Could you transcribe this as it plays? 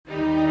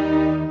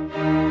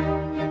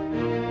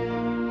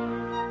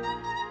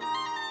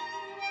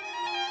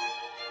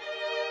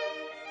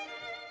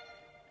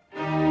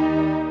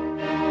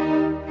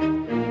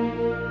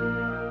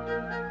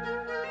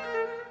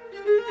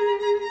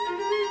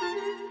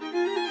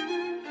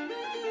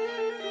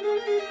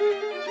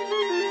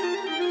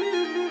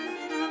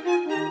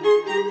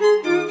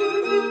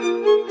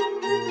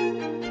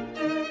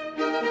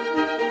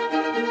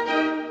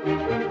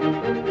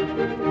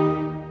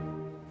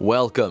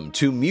Welcome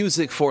to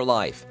Music for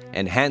Life,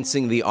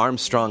 enhancing the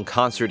Armstrong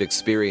concert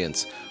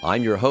experience.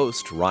 I'm your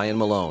host, Ryan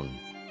Malone.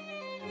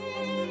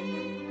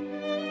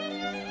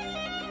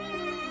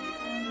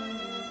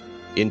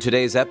 In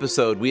today's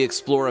episode, we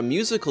explore a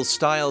musical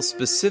style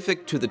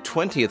specific to the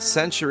 20th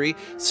century,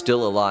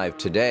 still alive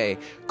today,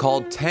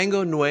 called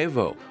Tango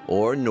Nuevo,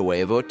 or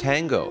Nuevo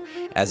Tango.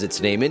 As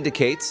its name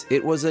indicates,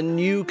 it was a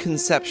new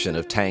conception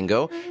of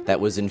tango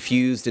that was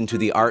infused into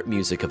the art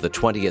music of the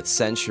 20th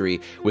century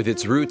with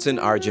its roots in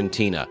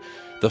Argentina.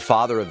 The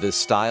father of this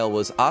style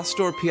was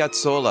Astor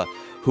Piazzolla,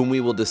 whom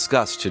we will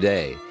discuss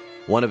today.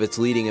 One of its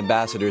leading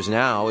ambassadors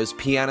now is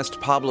pianist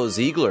Pablo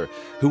Ziegler,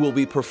 who will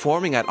be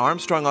performing at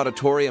Armstrong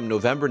Auditorium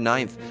November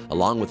 9th,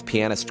 along with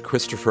pianist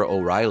Christopher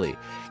O'Reilly.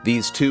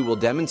 These two will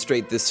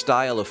demonstrate this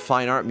style of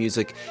fine art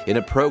music in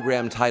a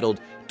program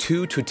titled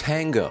Two to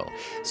Tango.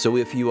 So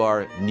if you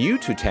are new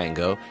to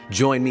tango,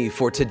 join me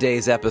for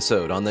today's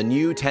episode on the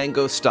new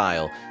tango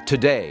style,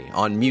 today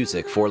on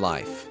Music for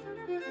Life.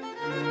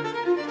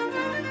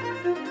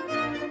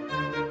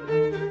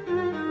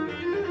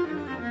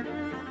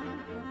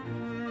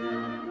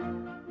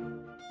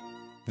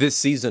 This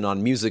season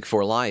on Music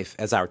for Life,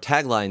 as our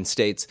tagline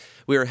states,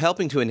 we are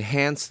helping to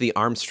enhance the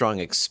Armstrong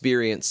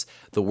experience,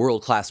 the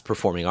world-class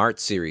performing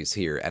arts series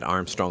here at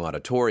Armstrong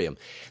Auditorium.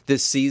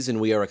 This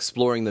season, we are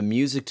exploring the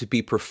music to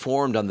be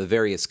performed on the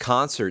various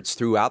concerts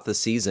throughout the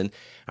season.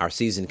 Our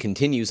season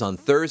continues on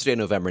Thursday,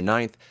 November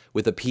 9th,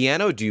 with a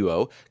piano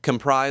duo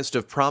comprised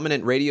of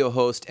prominent radio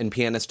host and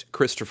pianist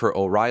Christopher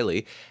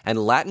O'Reilly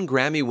and Latin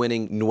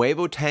Grammy-winning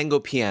Nuevo Tango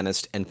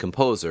pianist and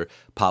composer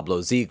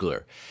Pablo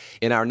Ziegler.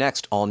 In our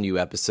next all-new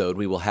episode,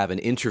 we will have an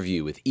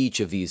interview with each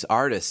of these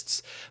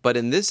artists, but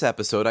in this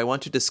episode, I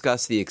want to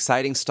discuss the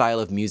exciting style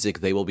of music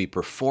they will be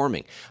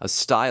performing, a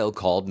style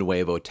called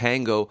Nuevo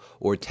Tango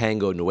or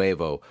Tango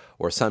Nuevo,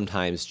 or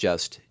sometimes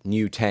just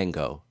New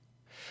Tango.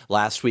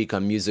 Last week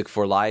on Music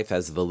for Life,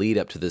 as the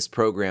lead-up to this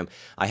program,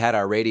 I had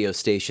our radio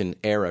station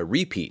air a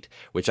repeat,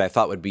 which I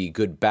thought would be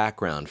good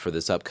background for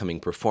this upcoming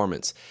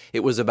performance.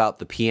 It was about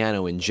the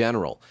piano in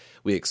general.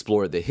 We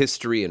explored the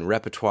history and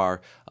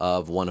repertoire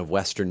of one of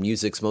Western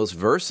music's most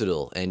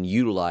versatile and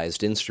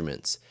utilized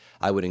instruments.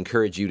 I would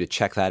encourage you to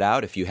check that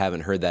out if you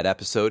haven't heard that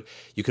episode.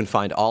 You can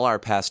find all our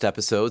past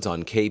episodes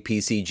on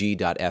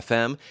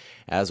kpcg.fm,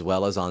 as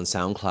well as on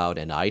SoundCloud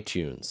and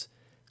iTunes.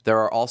 There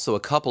are also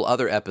a couple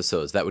other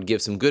episodes that would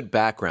give some good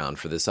background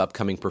for this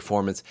upcoming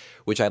performance,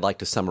 which I'd like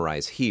to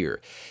summarize here.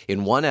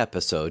 In one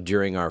episode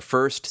during our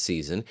first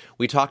season,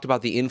 we talked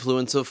about the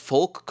influence of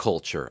folk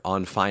culture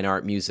on fine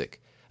art music.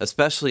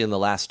 Especially in the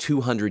last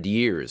 200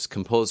 years,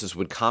 composers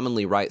would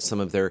commonly write some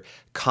of their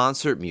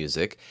concert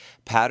music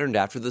patterned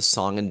after the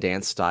song and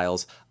dance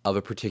styles of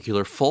a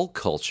particular folk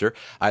culture,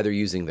 either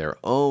using their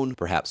own,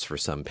 perhaps for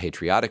some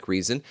patriotic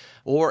reason,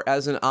 or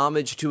as an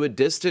homage to a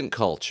distant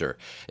culture,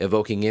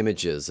 evoking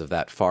images of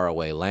that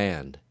faraway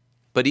land.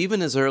 But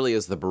even as early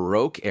as the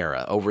Baroque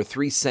era, over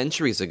 3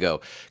 centuries ago,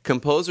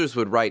 composers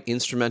would write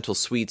instrumental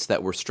suites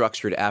that were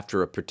structured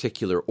after a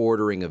particular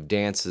ordering of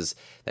dances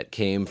that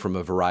came from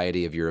a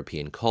variety of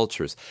European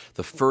cultures.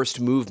 The first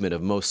movement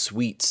of most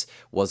suites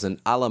was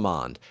an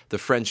allemande, the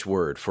French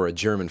word for a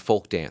German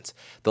folk dance.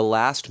 The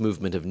last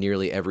movement of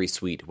nearly every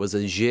suite was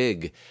a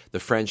jig, the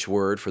French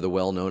word for the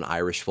well-known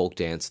Irish folk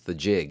dance, the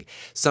jig.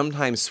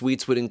 Sometimes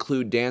suites would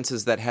include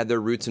dances that had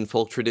their roots in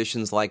folk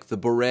traditions like the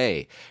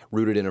bourrée,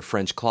 rooted in a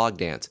French clog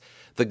dance,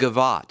 the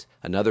gavotte,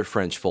 another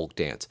French folk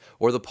dance,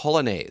 or the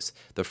polonaise,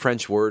 the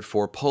French word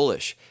for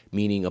Polish,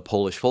 meaning a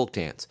Polish folk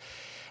dance.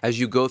 As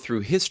you go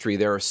through history,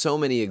 there are so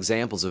many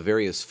examples of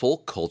various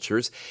folk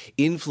cultures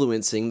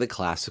influencing the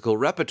classical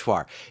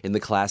repertoire. In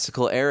the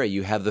classical era,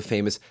 you have the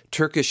famous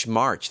Turkish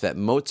march that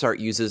Mozart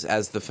uses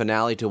as the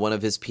finale to one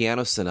of his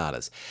piano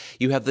sonatas.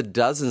 You have the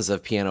dozens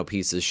of piano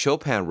pieces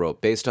Chopin wrote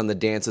based on the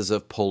dances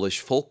of Polish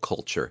folk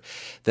culture.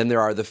 Then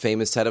there are the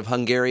famous set of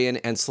Hungarian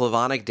and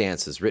Slavonic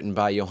dances written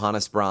by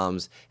Johannes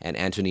Brahms and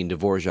Antonin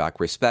Dvorak,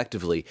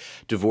 respectively.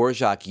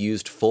 Dvorak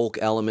used folk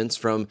elements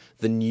from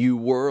the New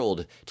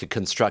World to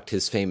construct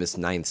his famous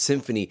Ninth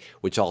Symphony,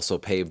 which also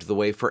paved the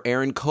way for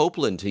Aaron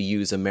Copland to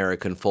use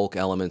American folk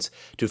elements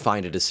to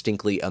find a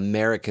distinctly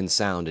American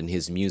sound in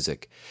his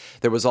music.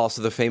 There was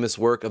also the famous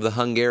work of the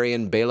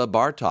Hungarian Béla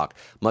Bartók,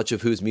 much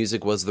of whose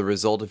music was the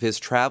result of his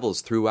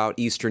travels throughout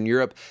Eastern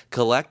Europe,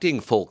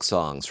 collecting folk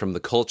songs from the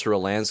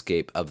cultural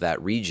landscape of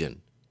that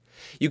region.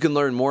 You can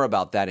learn more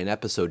about that in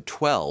episode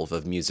 12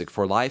 of Music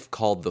for Life,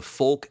 called The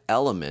Folk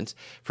Element,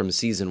 from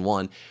season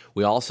 1.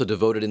 We also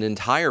devoted an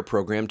entire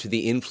program to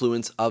the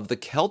influence of the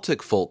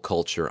Celtic folk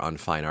culture on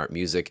fine art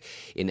music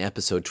in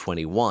episode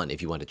 21,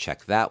 if you want to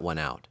check that one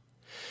out.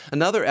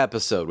 Another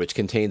episode which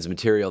contains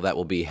material that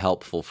will be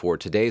helpful for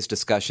today's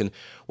discussion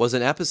was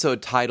an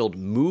episode titled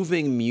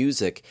Moving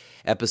Music,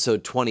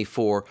 episode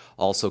 24,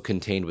 also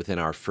contained within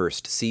our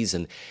first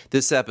season.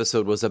 This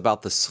episode was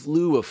about the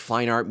slew of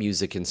fine art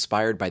music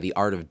inspired by the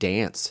art of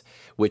dance,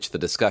 which the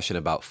discussion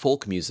about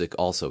folk music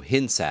also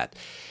hints at.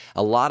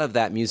 A lot of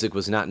that music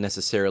was not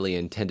necessarily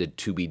intended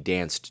to be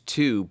danced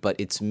to, but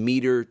its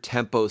meter,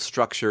 tempo,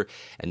 structure,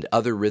 and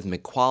other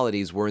rhythmic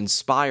qualities were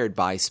inspired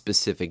by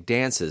specific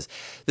dances.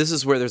 This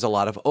is where there's a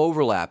lot of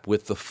overlap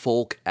with the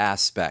folk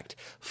aspect.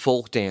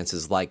 Folk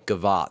dances like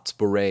gavottes,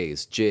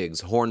 bourrées,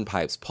 jigs,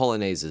 hornpipes,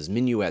 polonaises,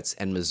 minuets,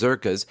 and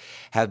mazurkas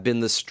have been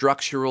the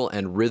structural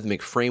and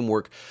rhythmic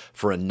framework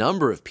for a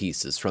number of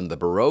pieces from the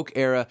Baroque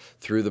era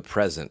through the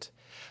present.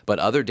 But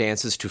other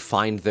dances to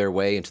find their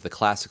way into the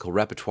classical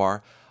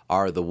repertoire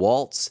are the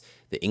waltz,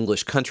 the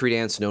English country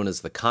dance known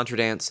as the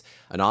contradance,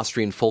 an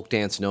Austrian folk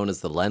dance known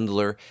as the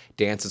Ländler,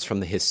 dances from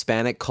the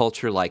Hispanic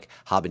culture like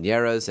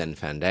habaneras and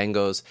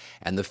fandangos,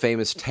 and the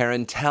famous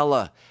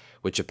tarantella,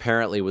 which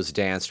apparently was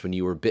danced when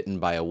you were bitten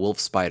by a wolf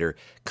spider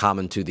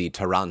common to the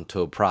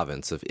Taranto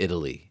province of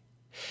Italy.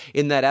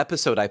 In that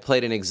episode, I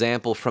played an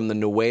example from the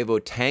Nuevo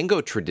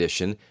Tango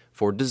tradition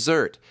for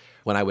dessert,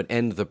 when I would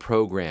end the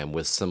program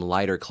with some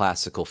lighter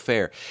classical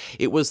fare.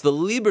 It was the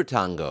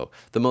Libertango,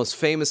 the most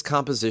famous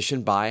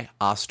composition by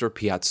Astor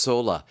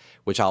Piazzolla,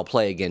 which I'll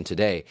play again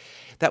today.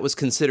 That was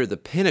considered the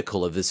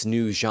pinnacle of this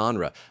new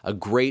genre, a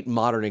great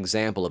modern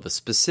example of a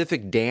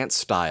specific dance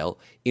style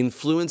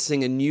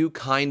influencing a new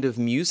kind of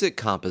music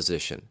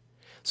composition.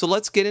 So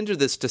let's get into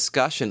this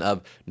discussion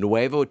of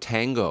Nuevo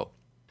Tango.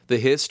 The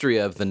history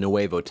of the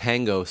Nuevo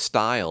Tango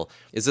style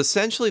is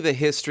essentially the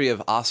history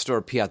of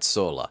Astor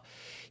Piazzolla.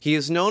 He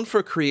is known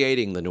for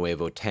creating the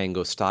Nuevo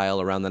Tango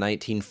style around the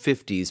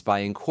 1950s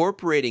by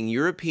incorporating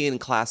European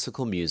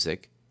classical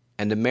music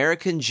and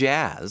American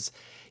jazz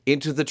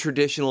into the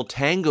traditional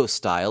tango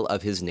style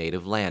of his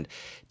native land.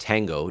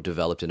 Tango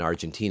developed in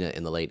Argentina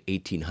in the late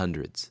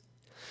 1800s.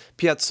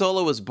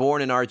 Piazzolla was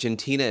born in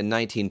Argentina in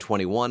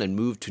 1921 and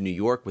moved to New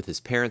York with his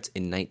parents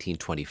in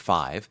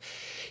 1925.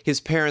 His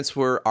parents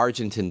were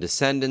Argentine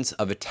descendants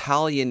of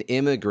Italian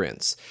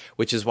immigrants,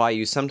 which is why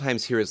you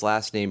sometimes hear his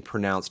last name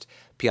pronounced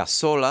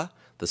Piazzolla,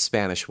 the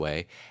Spanish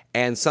way,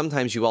 and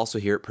sometimes you also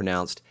hear it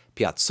pronounced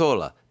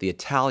Piazzolla, the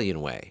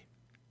Italian way.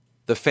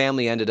 The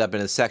family ended up in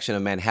a section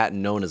of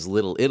Manhattan known as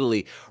Little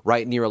Italy,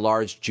 right near a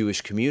large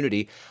Jewish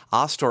community.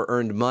 Astor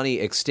earned money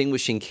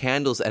extinguishing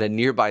candles at a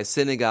nearby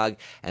synagogue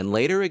and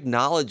later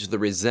acknowledged the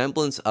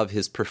resemblance of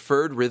his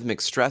preferred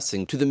rhythmic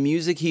stressing to the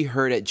music he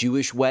heard at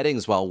Jewish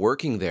weddings while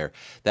working there,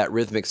 that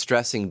rhythmic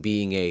stressing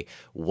being a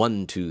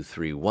 1 2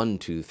 3 1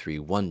 2 3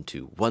 1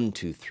 2 1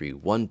 2 3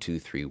 1 2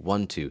 3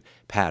 1 2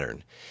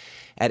 pattern.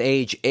 At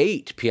age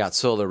 8,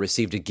 Piazzolla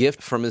received a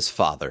gift from his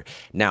father.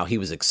 Now, he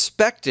was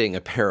expecting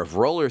a pair of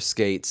roller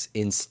skates.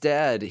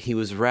 Instead, he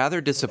was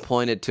rather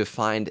disappointed to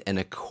find an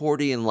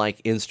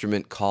accordion-like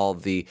instrument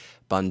called the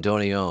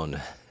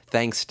bandoneon.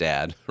 Thanks,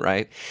 Dad,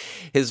 right?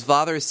 His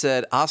father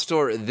said,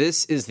 "Astor,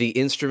 this is the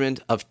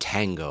instrument of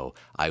tango.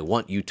 I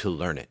want you to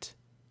learn it."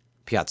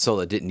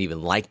 Piazzolla didn't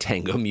even like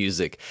tango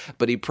music,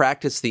 but he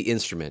practiced the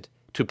instrument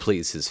to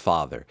please his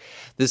father.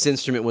 This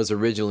instrument was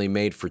originally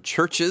made for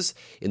churches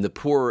in the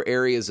poorer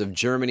areas of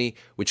Germany,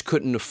 which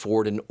couldn't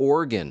afford an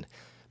organ.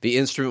 The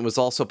instrument was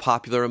also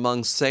popular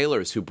among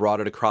sailors who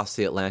brought it across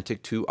the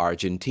Atlantic to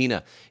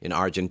Argentina. In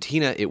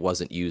Argentina, it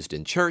wasn't used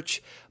in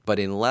church, but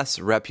in less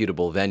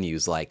reputable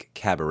venues like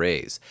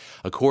cabarets.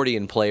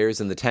 Accordion players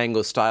in the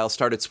tango style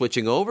started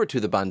switching over to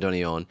the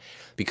bandoneon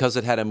because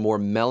it had a more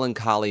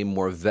melancholy,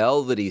 more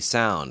velvety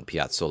sound,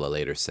 Piazzolla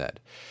later said.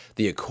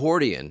 The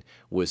accordion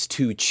was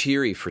too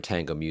cheery for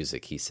tango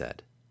music, he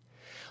said.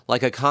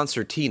 Like a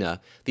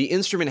concertina, the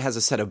instrument has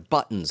a set of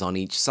buttons on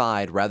each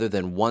side rather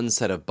than one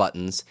set of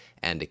buttons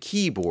and a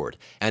keyboard.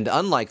 And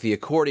unlike the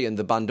accordion,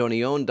 the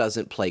bandoneon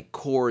doesn't play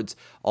chords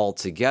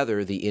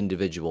altogether. The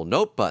individual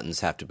note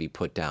buttons have to be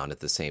put down at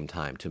the same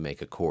time to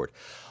make a chord.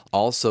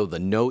 Also, the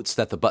notes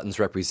that the buttons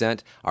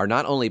represent are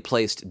not only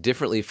placed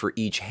differently for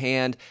each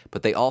hand,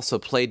 but they also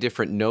play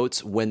different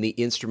notes when the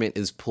instrument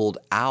is pulled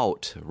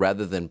out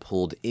rather than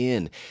pulled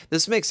in.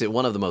 This makes it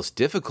one of the most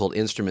difficult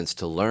instruments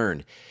to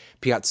learn.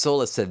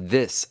 Piazzolla said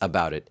this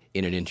about it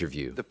in an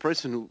interview. The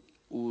person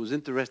who's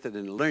interested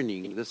in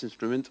learning this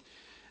instrument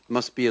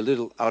must be a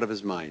little out of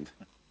his mind.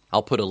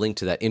 I'll put a link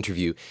to that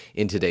interview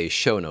in today's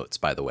show notes,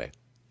 by the way.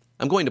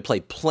 I'm going to play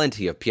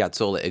plenty of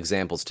Piazzolla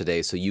examples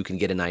today so you can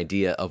get an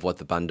idea of what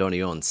the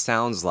bandoneon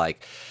sounds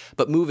like.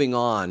 But moving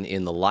on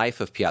in the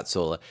life of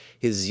Piazzolla,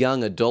 his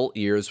young adult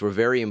years were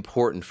very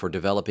important for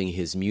developing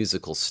his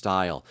musical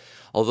style.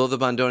 Although the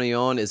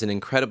bandoneon is an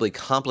incredibly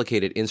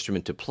complicated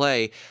instrument to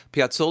play,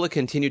 Piazzolla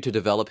continued to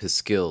develop his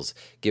skills,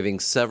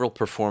 giving several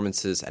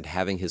performances and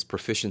having his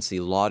proficiency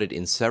lauded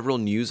in several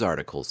news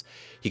articles.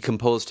 He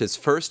composed his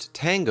first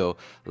tango,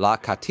 La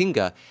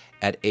Caatinga,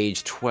 at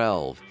age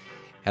 12.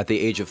 At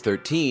the age of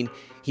 13,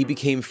 he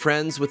became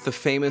friends with the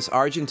famous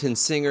Argentine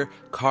singer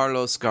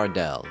Carlos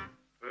Gardel.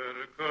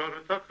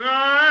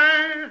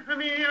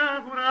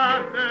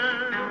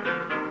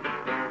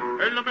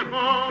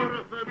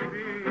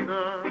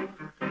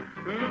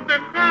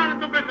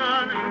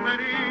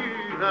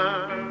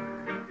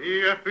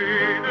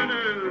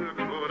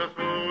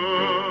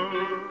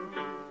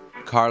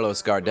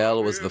 Carlos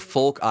Gardel was the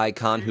folk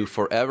icon who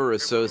forever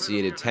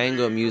associated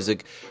tango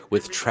music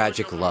with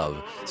tragic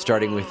love,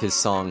 starting with his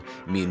song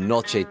Mi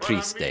Noche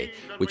Triste,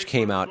 which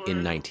came out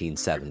in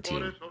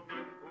 1917.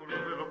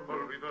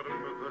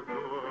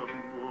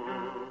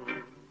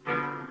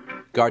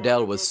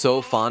 Gardel was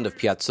so fond of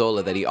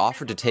Piazzolla that he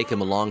offered to take him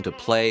along to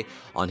play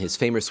on his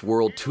famous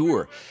world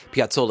tour.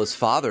 Piazzolla's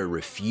father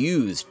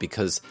refused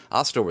because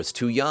Astor was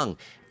too young,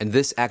 and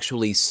this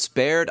actually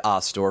spared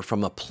Astor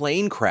from a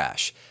plane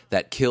crash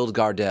that killed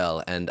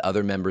Gardel and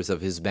other members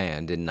of his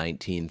band in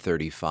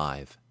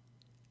 1935.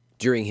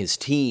 During his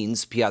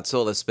teens,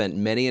 Piazzolla spent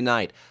many a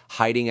night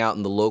hiding out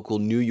in the local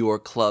New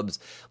York clubs,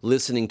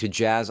 listening to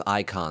jazz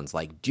icons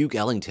like Duke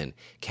Ellington,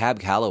 Cab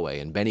Calloway,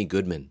 and Benny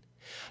Goodman.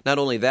 Not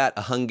only that,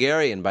 a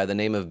Hungarian by the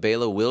name of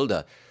Béla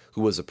Wilda,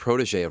 who was a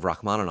protege of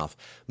Rachmaninoff,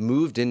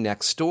 moved in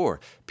next door.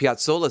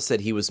 Piazzolla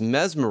said he was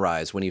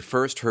mesmerized when he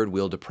first heard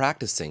Wilda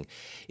practicing.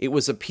 It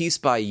was a piece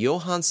by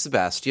Johann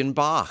Sebastian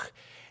Bach,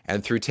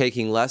 and through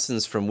taking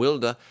lessons from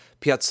Wilda,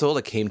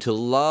 Piazzolla came to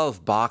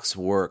love Bach's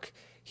work.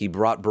 He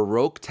brought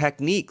Baroque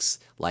techniques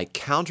like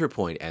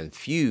counterpoint and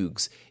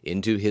fugues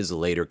into his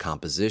later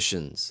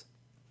compositions.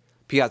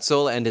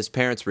 Piazzolla and his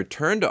parents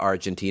returned to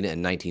Argentina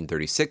in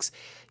 1936.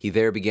 He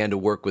there began to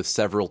work with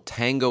several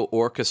tango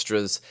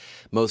orchestras,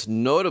 most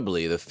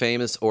notably the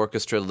famous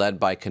orchestra led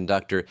by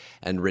conductor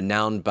and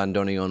renowned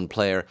bandoneon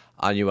player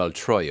Aníbal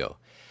Troilo.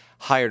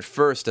 Hired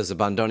first as a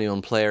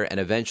bandoneon player and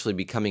eventually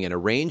becoming an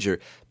arranger,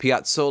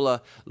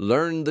 Piazzolla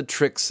learned the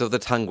tricks of the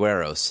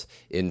tangueros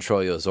in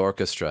Troilo's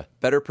orchestra,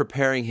 better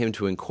preparing him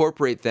to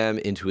incorporate them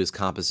into his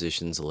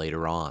compositions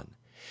later on.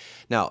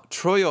 Now,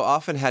 Troilo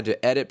often had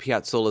to edit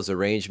Piazzolla's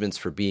arrangements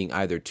for being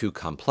either too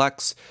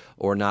complex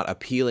or not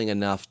appealing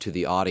enough to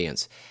the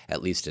audience,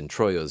 at least in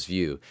Troilo's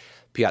view.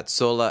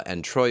 Piazzolla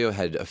and Troilo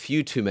had a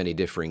few too many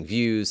differing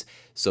views,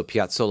 so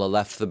Piazzolla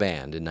left the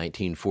band in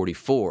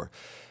 1944.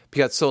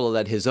 Piazzolla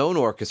led his own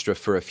orchestra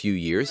for a few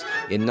years.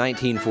 In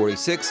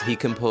 1946, he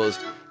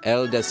composed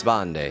El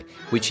Desbande,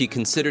 which he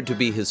considered to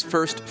be his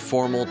first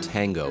formal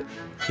tango.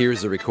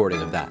 Here's a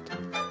recording of that.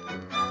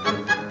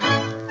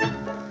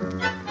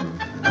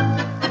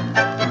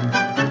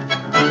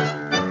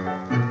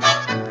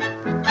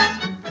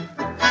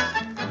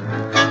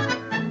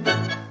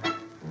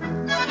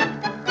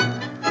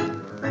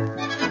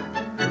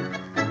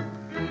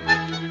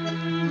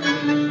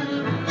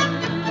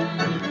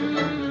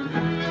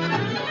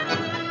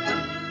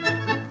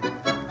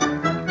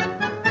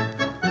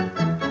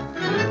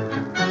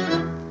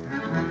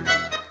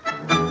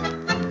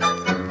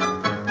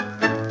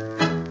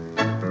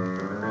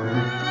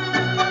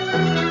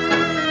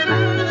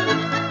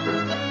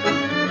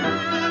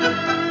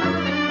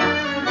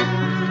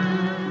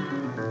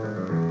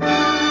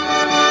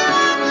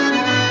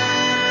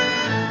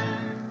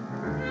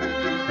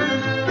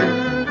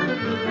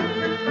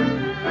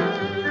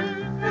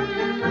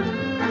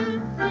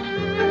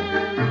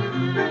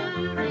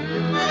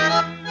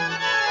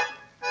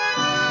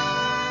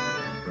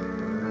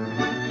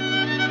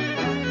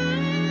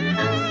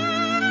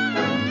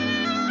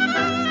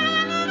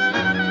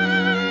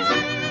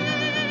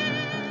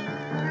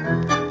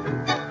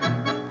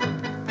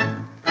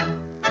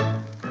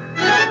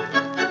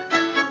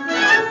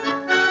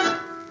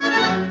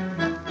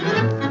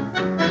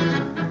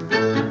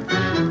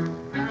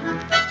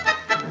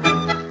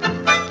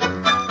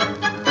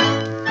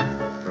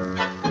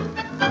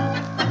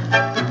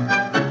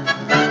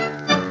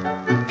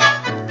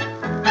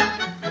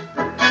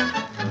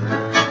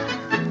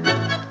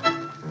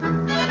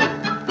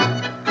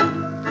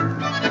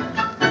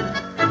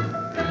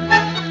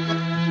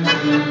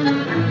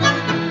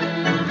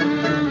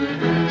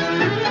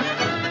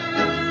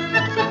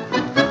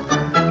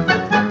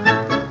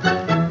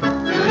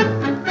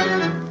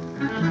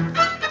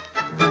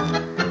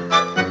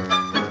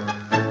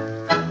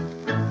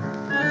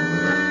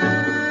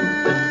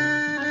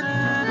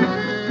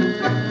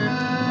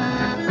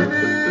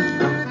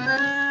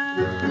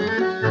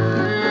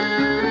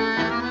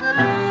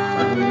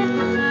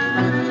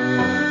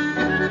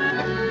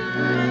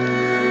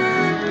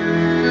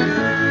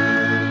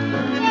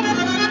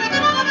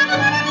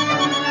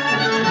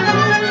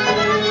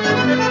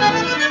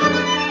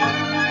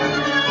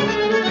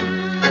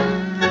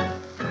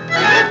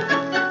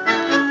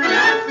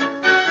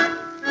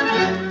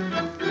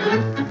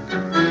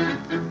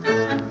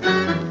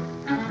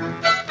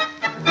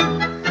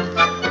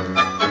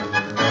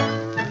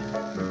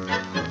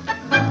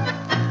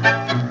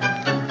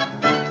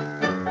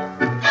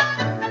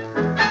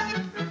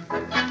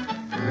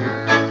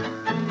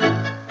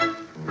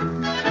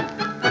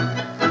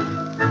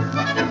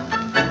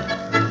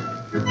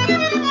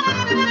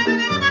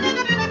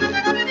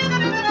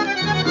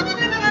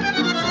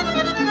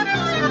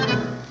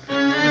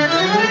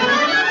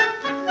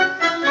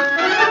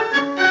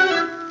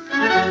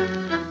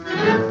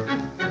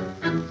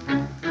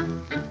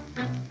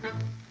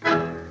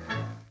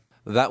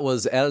 That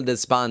was El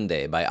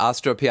Desbande by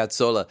Astor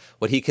Piazzolla,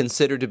 what he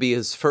considered to be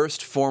his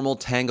first formal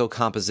tango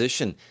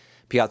composition.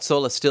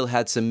 Piazzolla still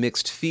had some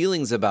mixed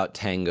feelings about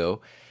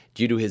tango.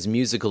 Due to his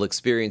musical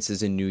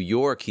experiences in New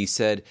York, he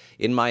said,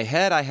 "In my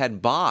head I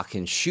had Bach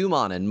and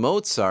Schumann and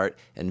Mozart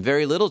and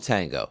very little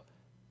tango."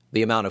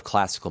 The amount of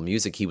classical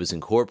music he was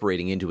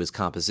incorporating into his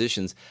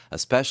compositions,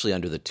 especially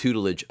under the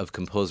tutelage of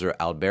composer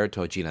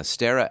Alberto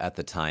Ginastera at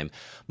the time,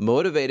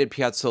 motivated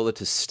Piazzolla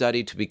to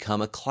study to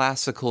become a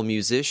classical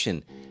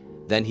musician.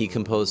 Then he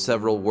composed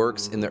several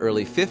works in the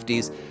early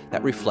 50s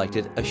that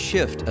reflected a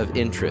shift of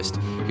interest.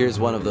 Here's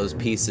one of those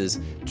pieces,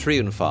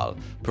 Triunfal,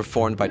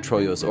 performed by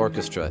Troyo's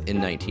orchestra in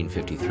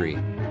 1953.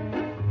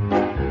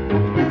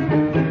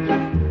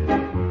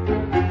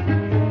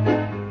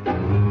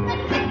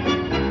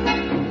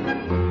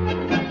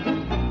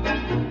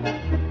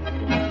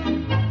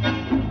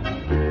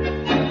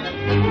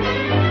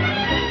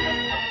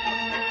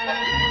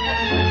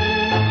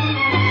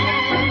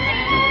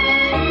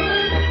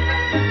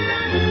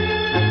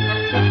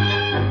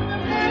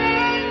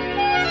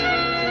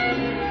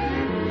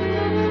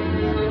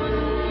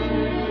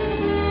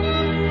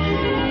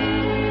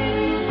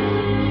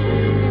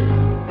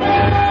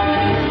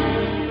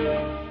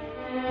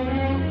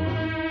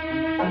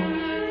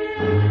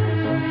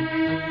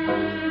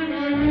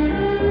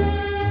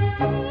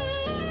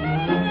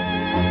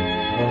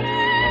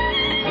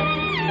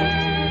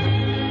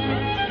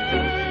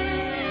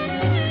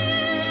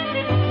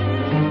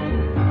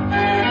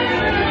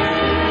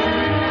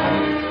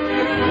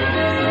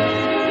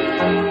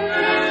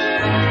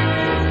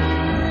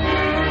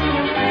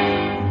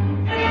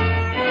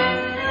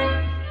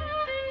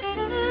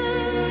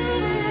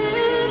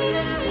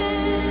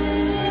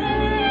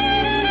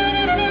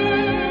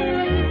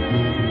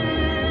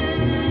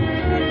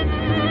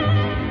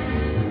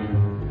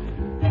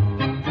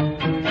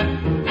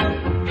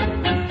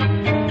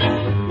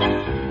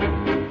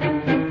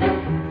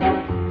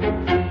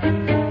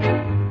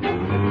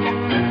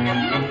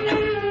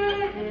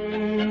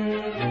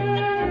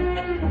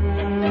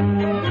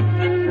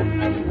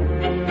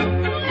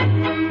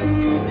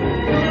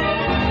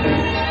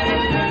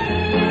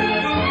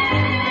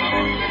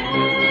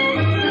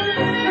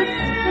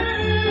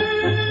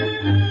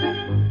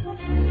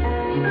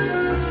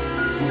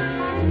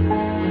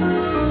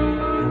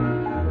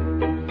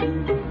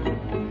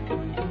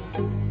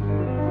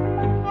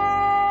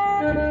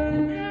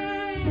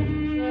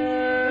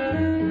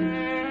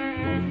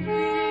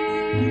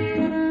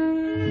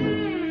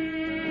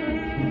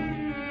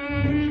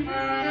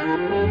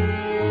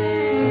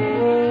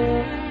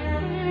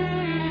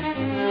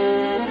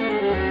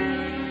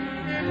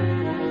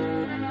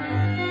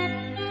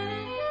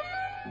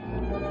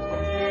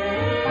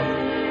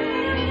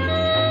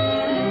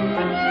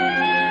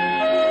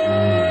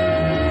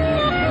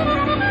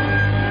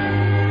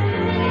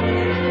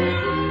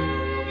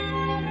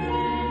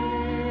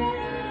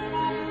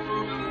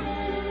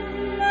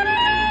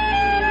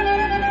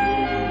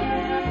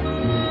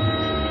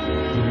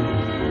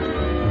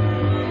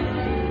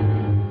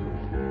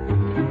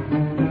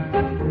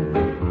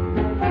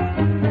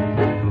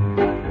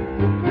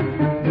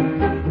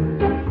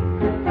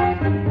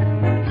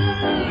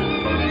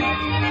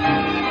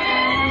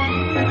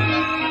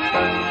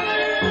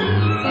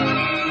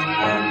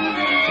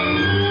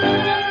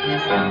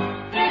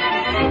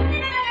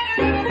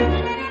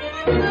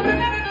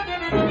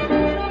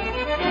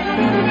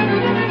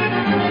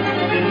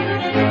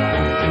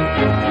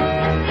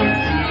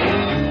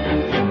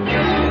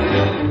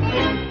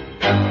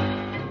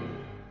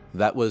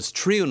 That was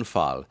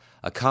Triunfal,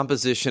 a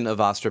composition of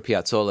Astor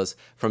Piazzolla's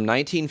from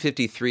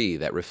 1953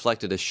 that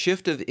reflected a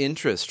shift of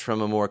interest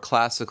from a more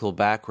classical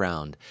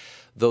background,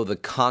 though the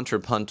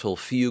contrapuntal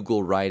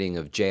fugal writing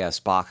of J.S.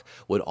 Bach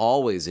would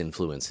always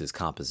influence his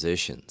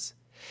compositions.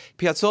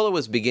 Piazzolla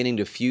was beginning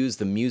to fuse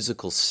the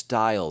musical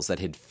styles that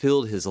had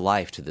filled his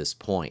life to this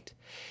point.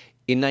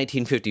 In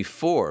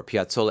 1954,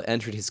 Piazzolla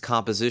entered his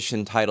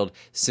composition titled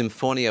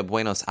Sinfonia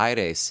Buenos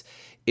Aires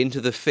into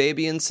the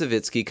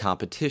Fabian-Savitsky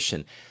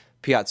competition.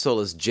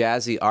 Piazzolla's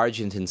jazzy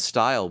Argentine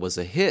style was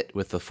a hit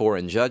with the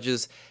foreign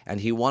judges, and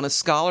he won a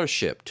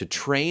scholarship to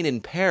train in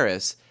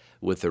Paris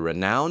with the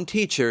renowned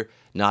teacher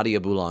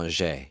Nadia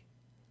Boulanger.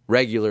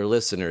 Regular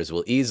listeners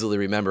will easily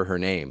remember her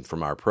name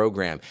from our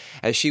program,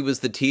 as she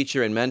was the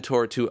teacher and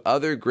mentor to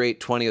other great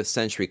 20th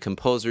century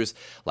composers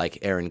like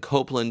Aaron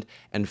Copland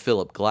and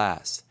Philip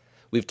Glass.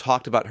 We've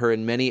talked about her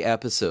in many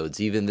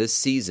episodes, even this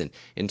season,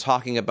 in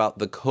talking about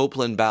the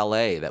Copland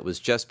Ballet that was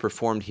just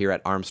performed here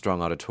at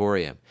Armstrong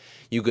Auditorium.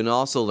 You can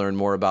also learn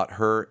more about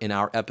her in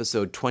our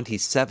episode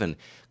 27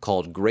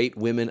 called Great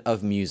Women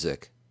of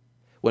Music.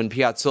 When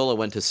Piazzolla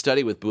went to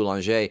study with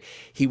Boulanger,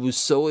 he was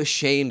so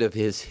ashamed of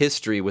his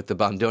history with the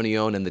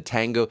bandoneon and the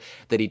tango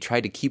that he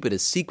tried to keep it a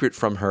secret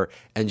from her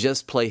and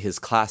just play his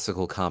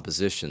classical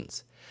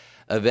compositions.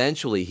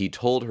 Eventually, he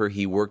told her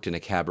he worked in a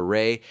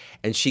cabaret,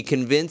 and she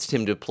convinced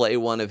him to play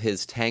one of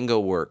his tango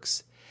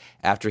works.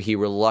 After he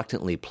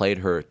reluctantly played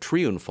her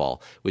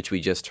Triunfal, which we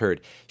just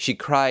heard, she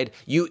cried,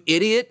 "You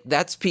idiot,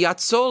 that's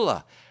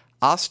Piazzolla!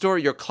 Astor,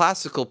 your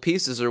classical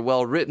pieces are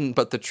well written,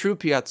 but the true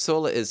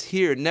Piazzolla is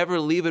here. Never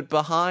leave it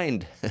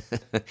behind."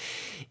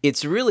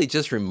 It's really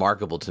just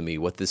remarkable to me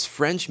what this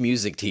French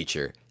music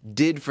teacher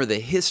did for the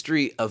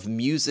history of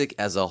music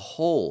as a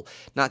whole,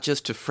 not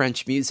just to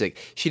French music.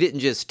 She didn't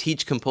just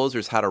teach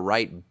composers how to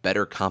write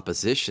better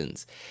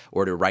compositions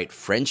or to write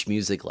French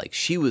music like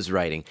she was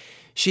writing.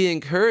 She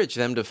encouraged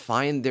them to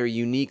find their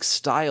unique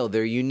style,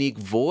 their unique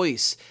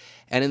voice.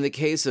 And in the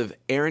case of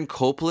Aaron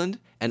Copland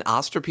and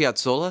Astor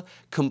Piazzolla,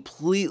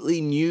 completely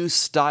new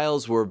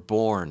styles were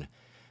born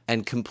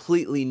and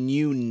completely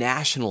new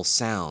national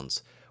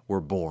sounds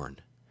were born.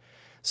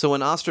 So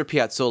when Astor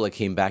Piazzolla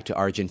came back to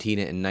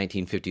Argentina in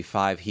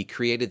 1955, he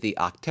created the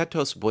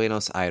Octetos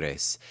Buenos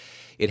Aires.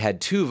 It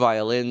had 2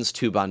 violins,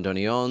 2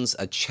 bandoneons,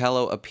 a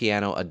cello, a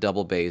piano, a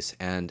double bass,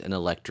 and an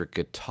electric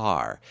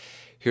guitar.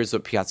 Here's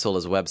what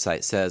Piazzolla's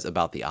website says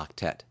about the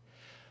octet.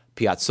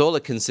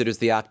 Piazzolla considers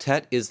the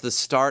octet is the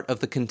start of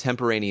the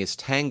contemporaneous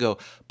tango,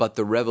 but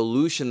the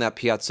revolution that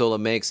Piazzolla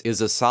makes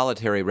is a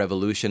solitary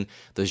revolution.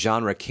 The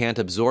genre can't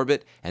absorb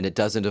it, and it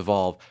doesn't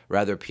evolve.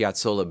 Rather,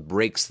 Piazzolla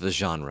breaks the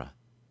genre.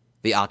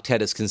 The octet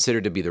is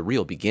considered to be the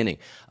real beginning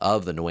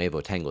of the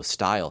Nuevo Tango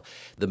style.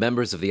 The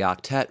members of the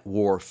octet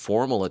wore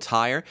formal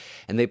attire,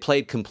 and they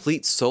played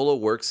complete solo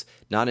works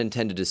not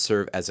intended to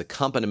serve as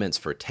accompaniments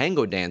for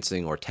tango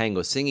dancing or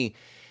tango singing.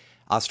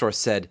 Astor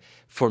said,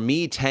 "For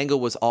me, tango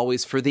was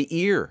always for the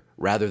ear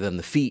rather than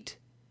the feet."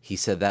 He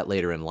said that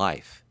later in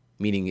life,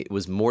 meaning it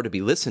was more to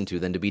be listened to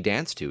than to be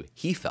danced to,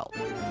 he felt.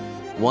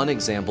 One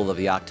example of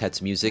the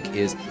octet's music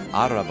is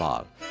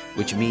Arrabal,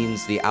 which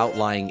means the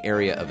outlying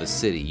area of a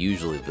city,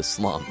 usually the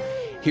slum.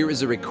 Here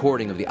is a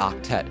recording of the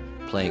octet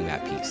playing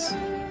that piece.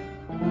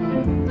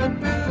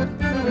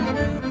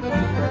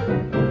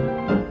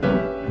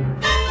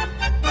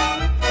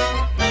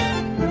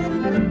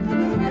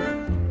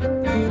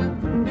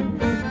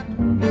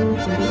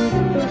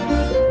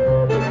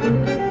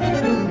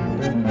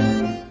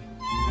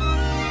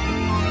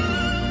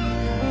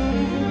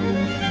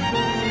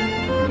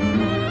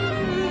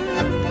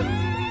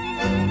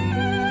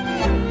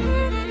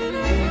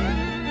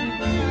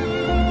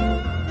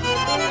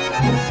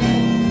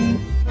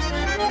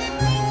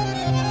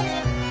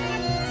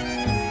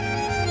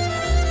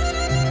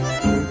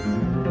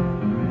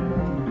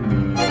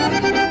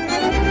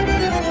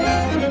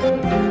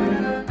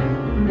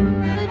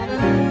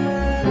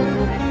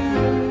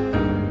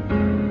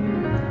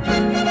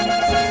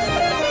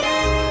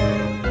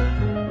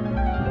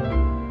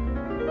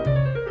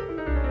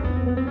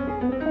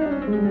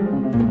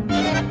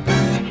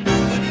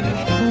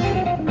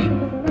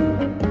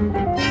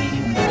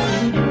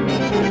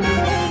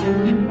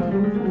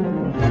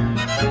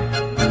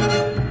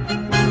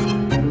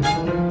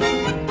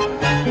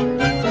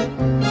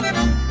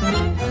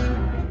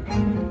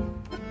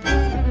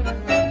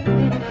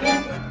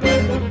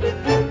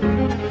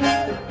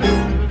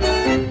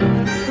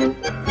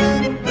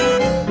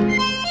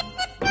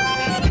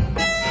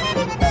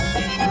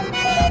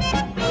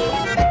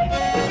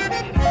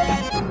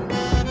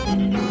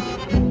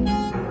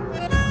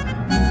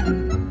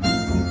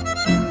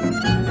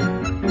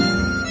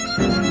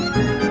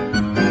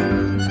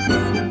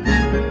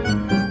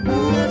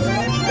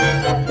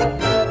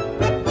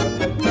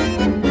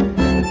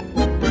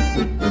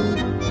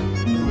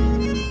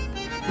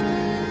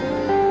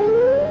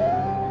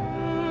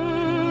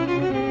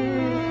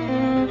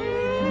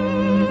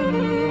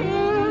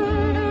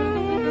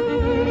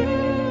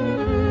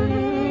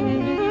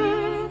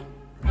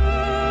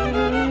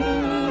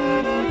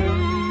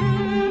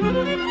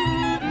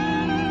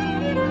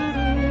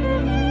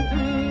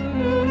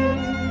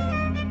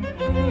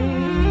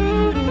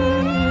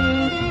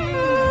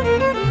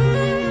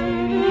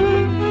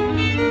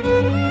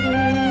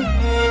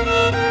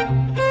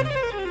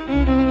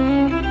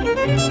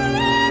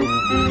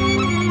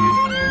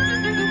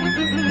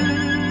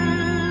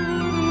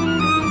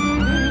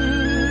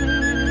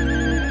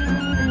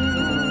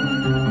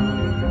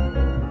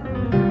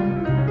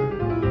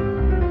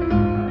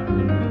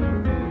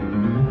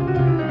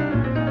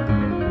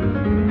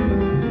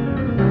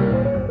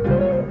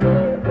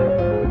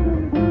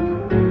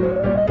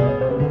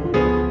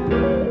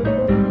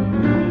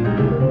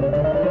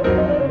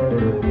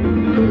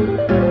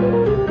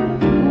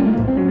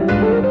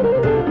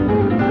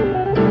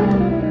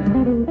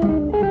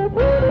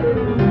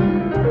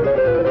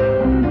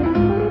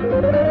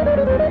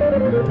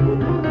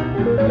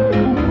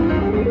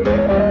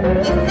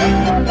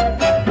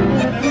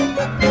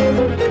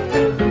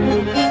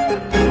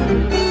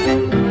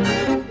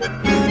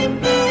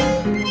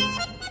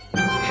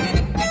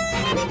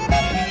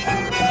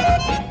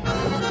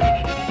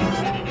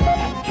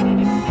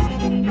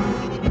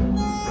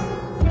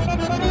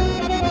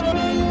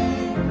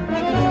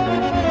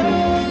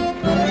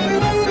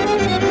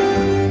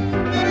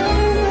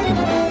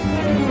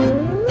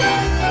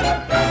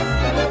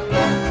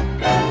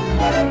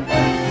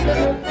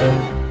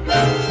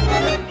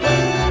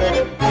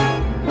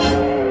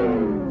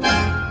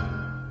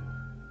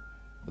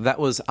 That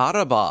was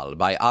Arrabal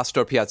by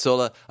Astor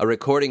Piazzolla, a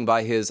recording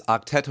by his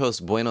Octetos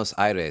Buenos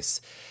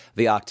Aires.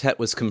 The octet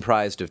was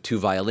comprised of 2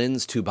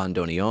 violins, 2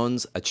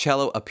 bandoneons, a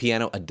cello, a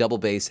piano, a double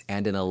bass,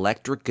 and an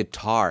electric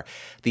guitar.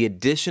 The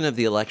addition of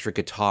the electric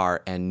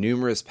guitar and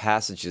numerous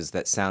passages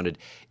that sounded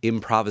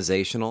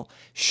improvisational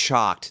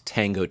shocked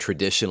tango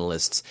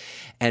traditionalists,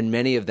 and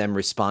many of them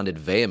responded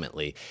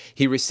vehemently.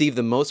 He received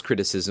the most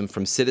criticism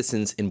from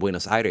citizens in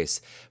Buenos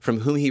Aires,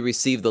 from whom he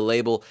received the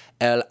label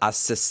El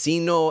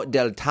Asesino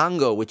del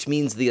Tango, which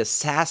means the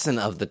assassin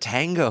of the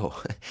tango.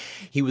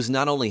 He was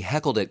not only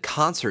heckled at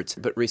concerts,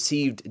 but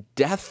received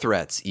death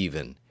threats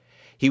even.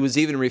 He was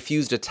even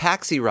refused a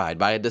taxi ride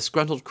by a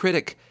disgruntled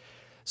critic.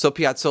 So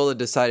Piazzolla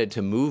decided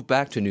to move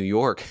back to New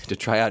York to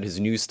try out his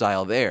new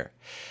style there.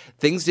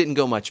 Things didn't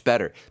go much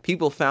better.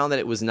 People found that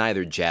it was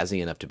neither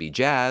jazzy enough to be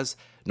jazz,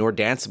 nor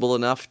danceable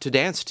enough to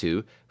dance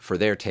to for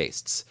their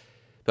tastes.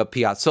 But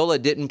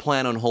Piazzolla didn't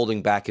plan on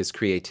holding back his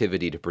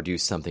creativity to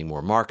produce something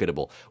more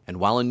marketable, and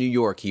while in New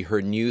York he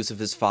heard news of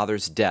his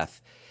father's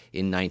death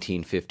in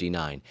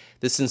 1959.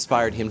 This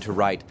inspired him to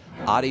write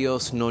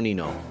Adios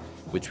Nonino,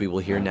 which we will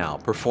hear now,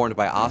 performed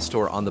by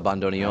Astor on the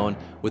bandoneon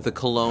with the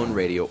Cologne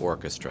Radio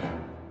Orchestra.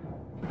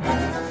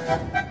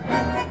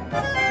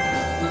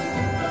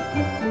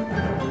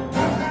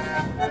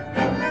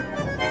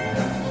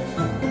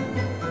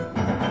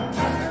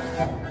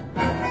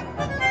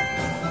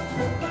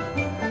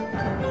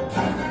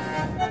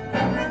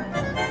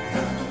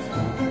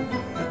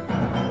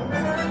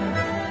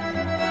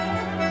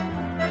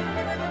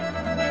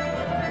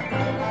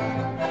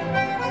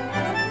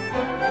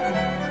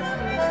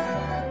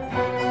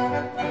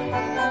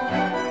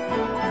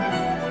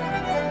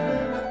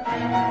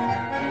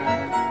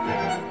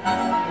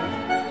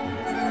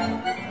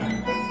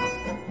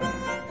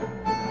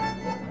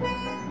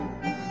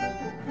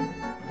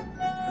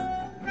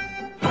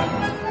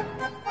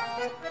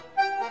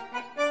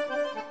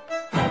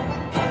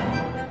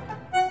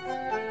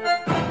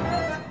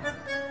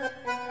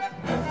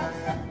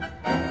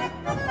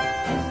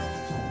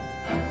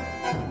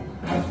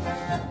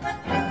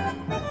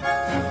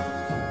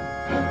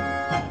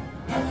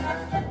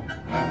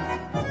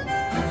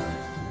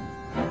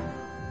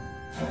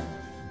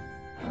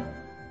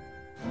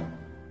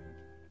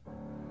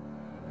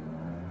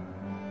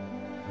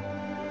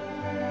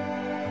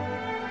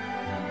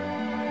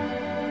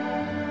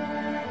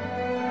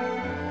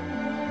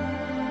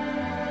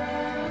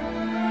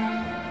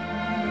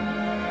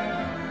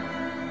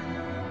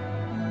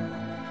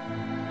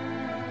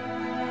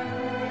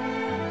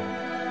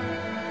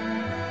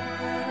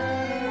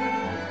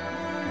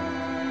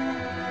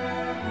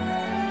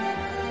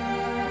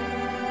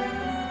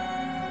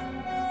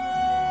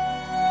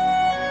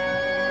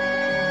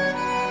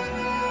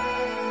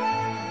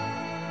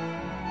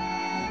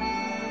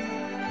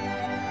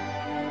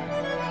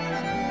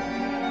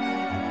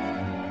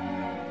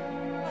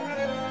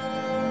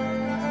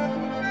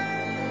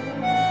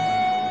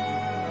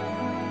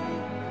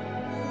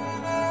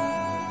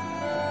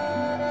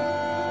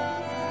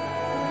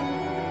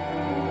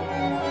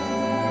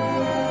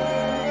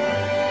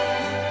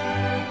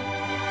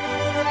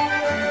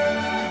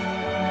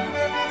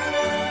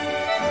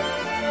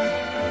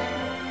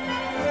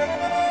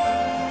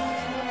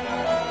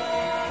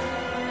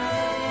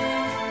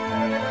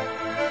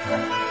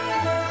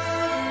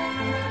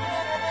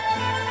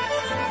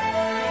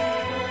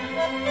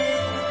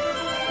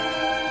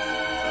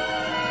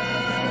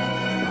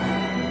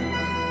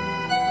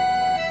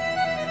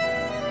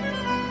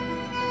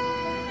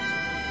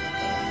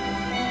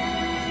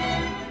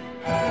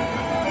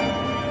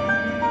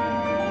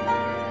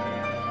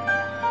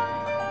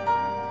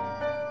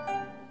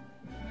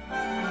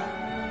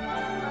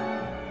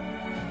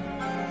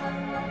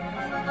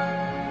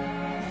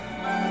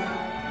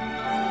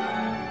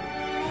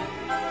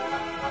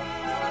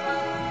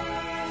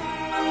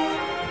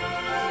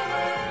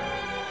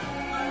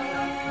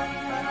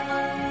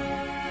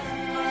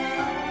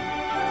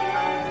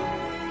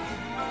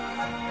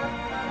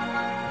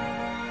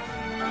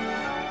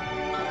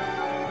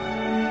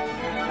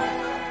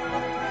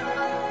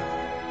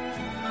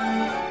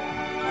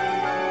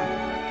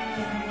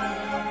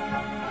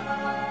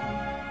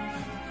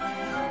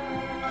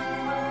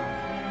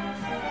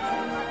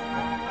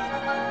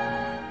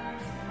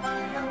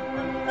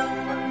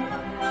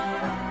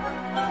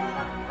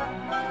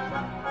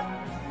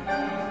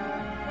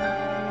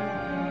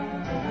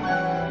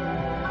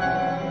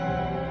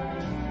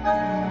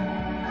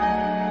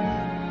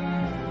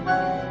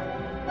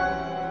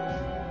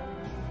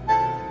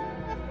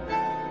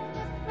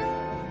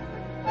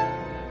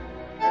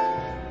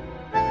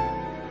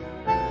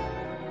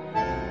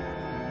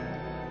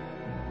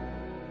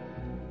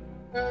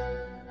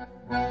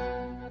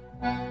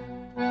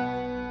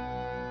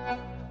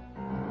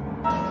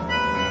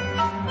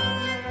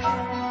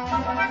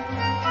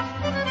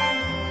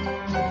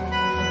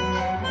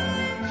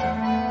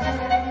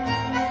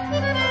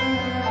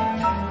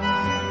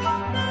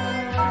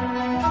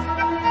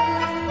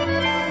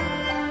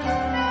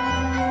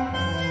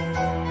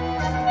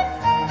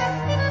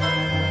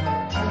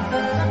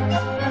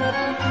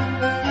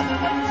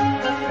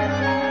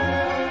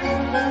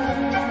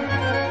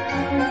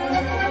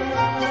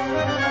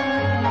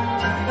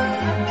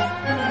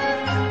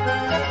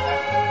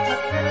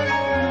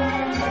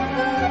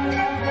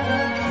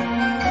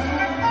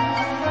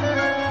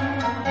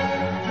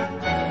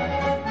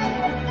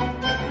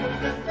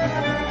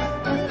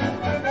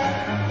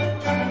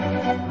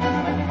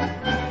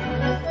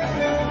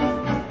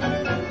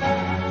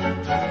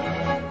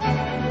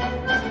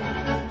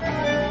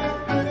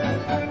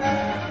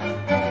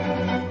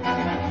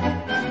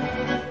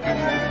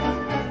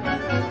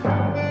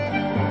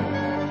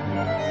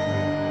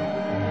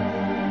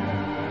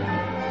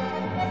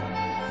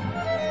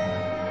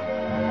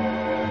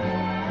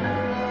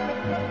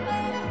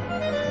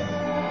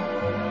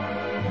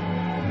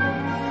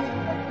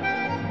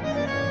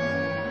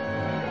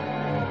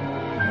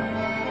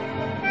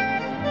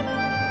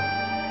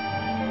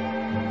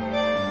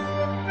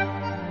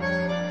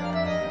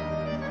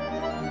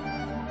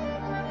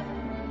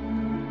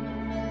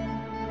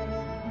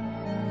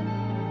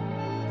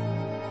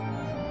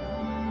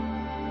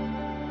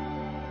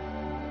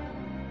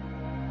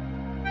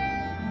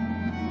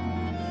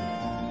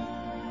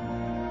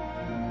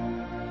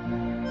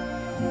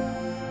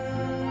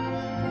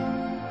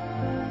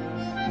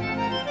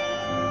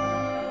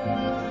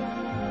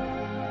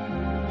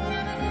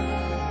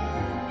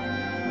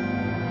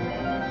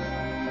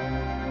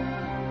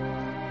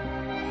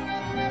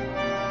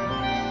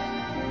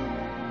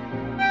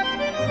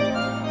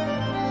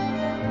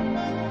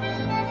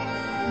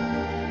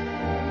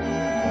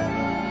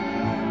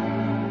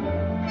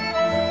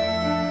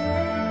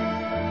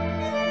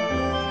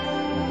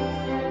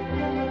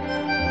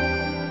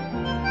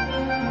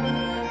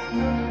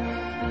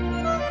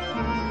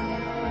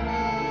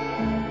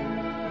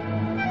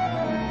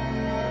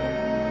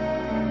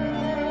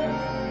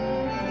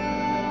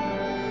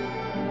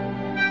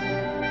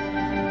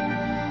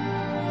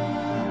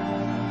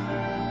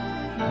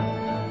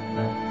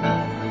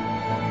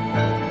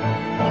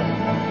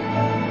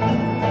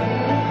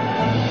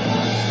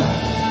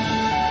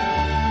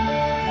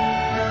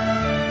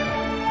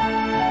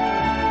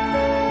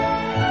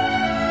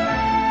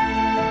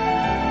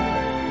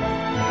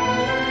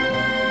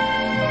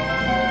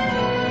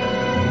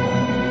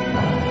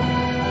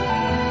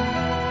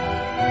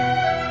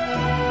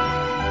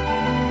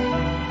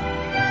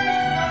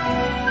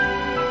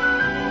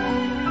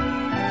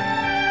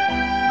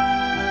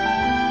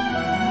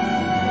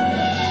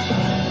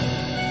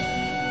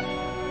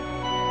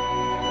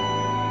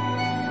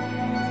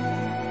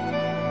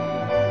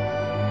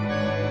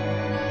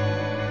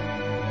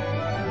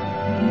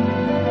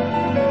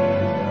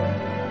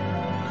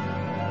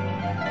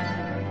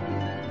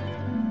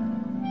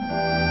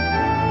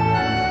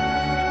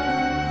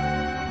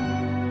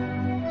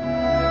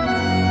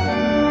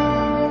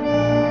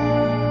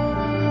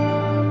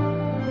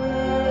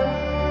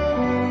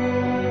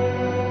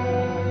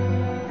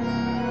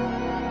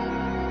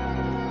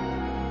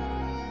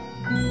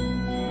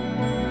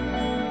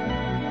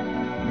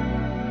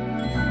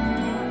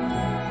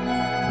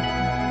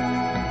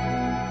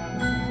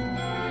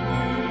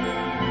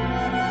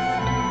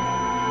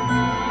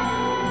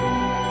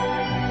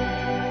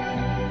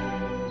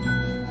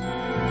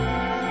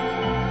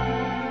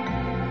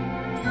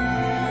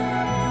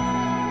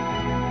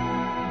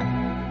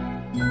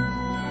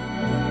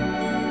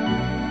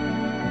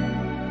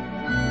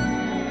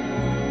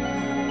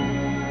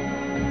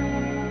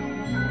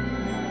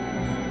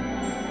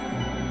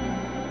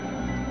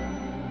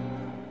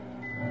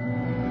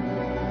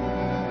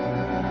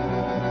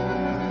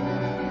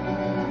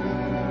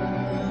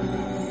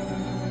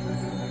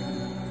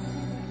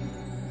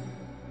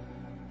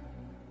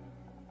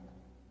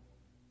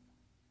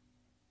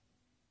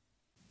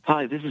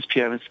 Hi, this is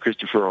pianist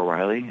Christopher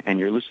O'Reilly, and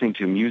you're listening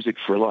to Music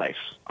for Life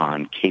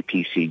on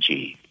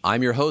KPCG.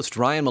 I'm your host,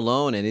 Ryan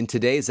Malone, and in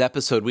today's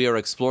episode, we are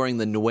exploring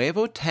the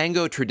Nuevo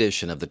Tango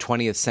tradition of the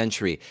 20th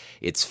century,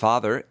 its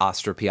father,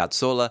 Astor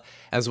Piazzolla,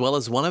 as well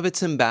as one of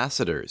its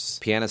ambassadors,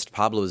 pianist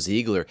Pablo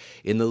Ziegler,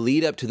 in the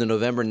lead-up to the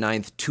November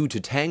 9th Two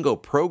to Tango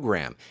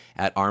program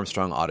at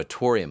Armstrong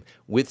Auditorium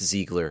with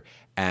Ziegler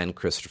and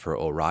Christopher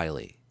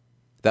O'Reilly.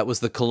 That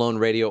was the Cologne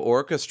Radio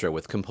Orchestra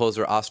with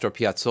composer Astor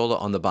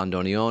Piazzolla on the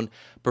bandoneon,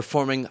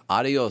 performing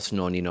Adios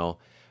Nonnino,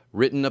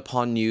 written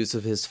upon news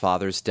of his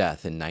father's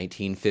death in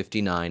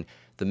 1959,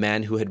 the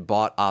man who had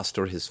bought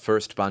Astor his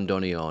first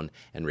bandoneon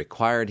and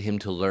required him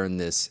to learn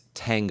this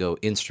tango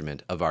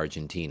instrument of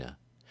Argentina.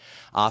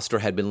 Astor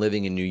had been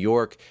living in New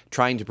York,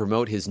 trying to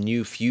promote his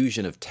new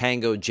fusion of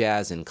tango,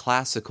 jazz, and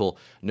classical,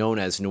 known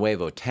as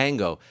Nuevo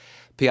Tango.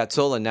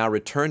 Piazzolla now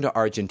returned to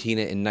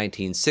Argentina in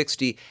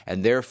 1960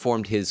 and there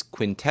formed his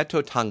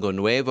Quinteto Tango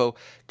Nuevo,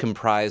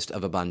 comprised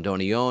of a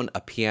bandoneon,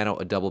 a piano,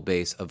 a double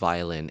bass, a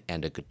violin,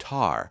 and a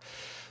guitar.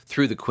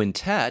 Through the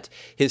quintet,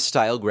 his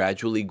style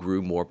gradually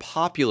grew more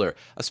popular,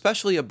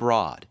 especially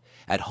abroad.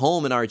 At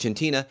home in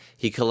Argentina,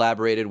 he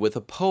collaborated with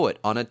a poet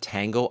on a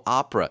tango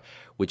opera,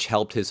 which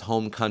helped his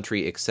home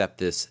country accept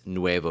this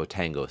Nuevo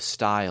Tango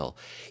style.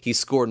 He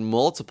scored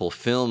multiple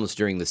films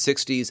during the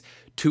 60s,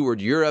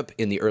 toured Europe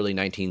in the early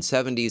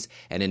 1970s,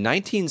 and in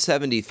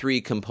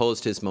 1973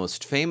 composed his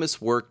most famous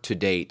work to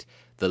date,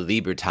 the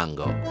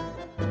Libertango.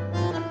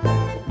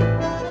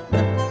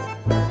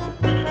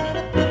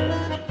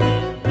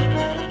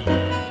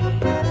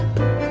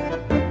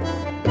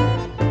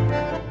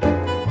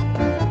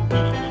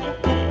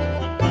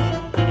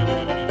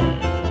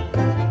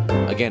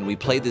 Again, we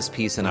played this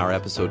piece in our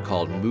episode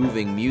called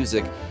Moving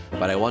Music,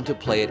 but I want to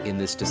play it in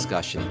this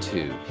discussion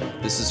too.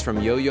 This is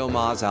from Yo-Yo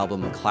Ma's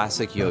album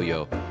Classic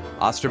Yo-Yo,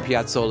 Astor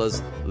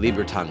Piazzolla's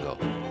Libertango.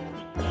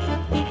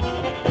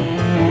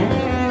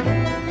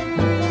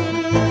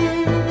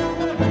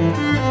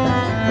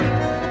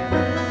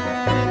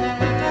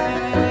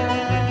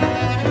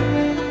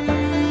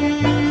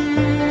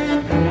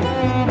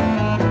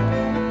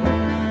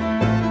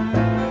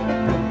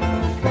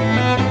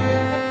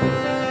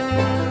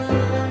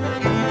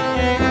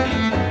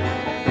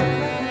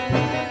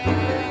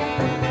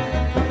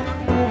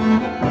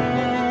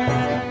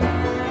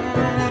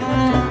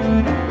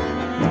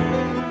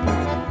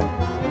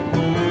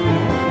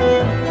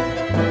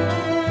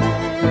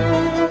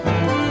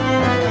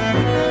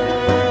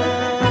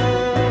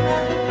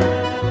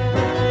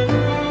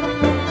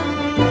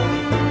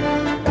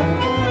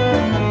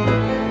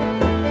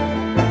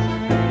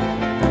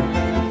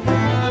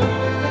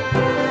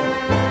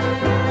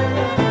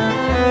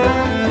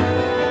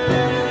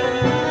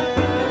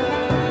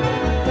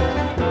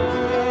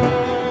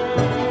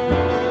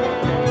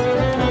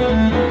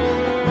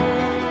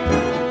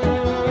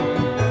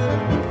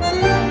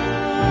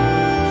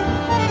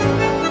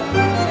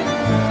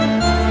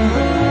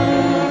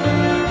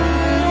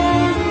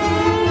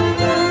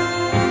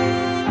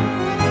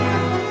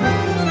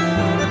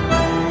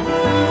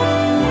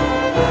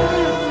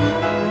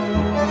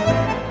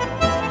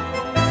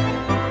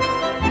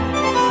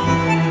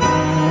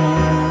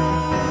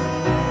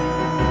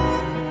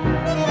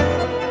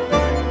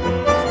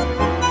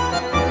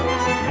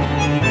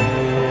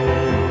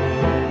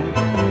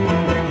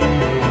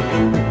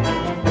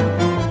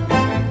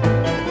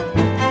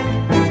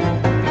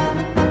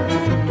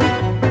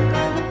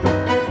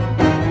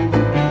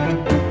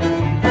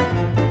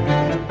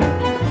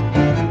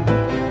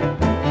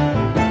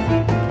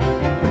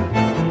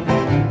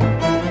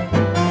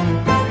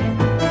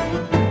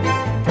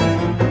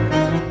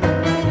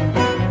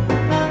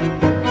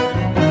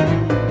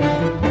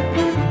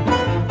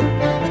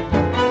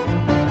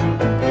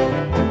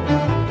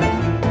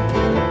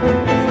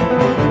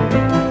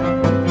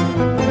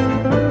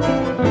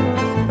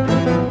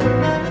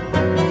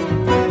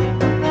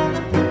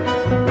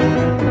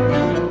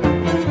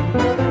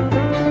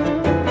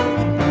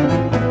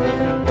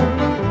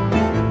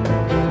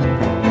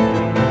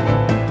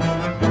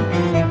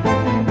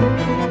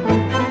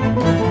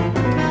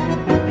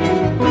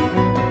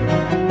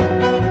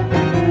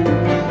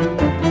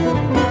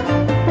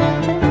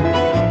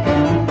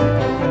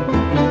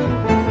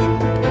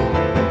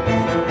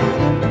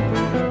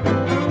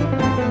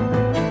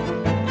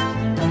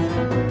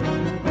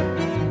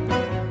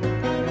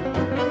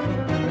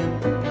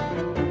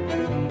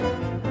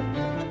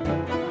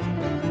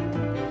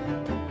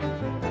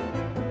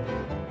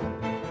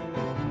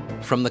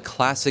 From the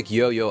classic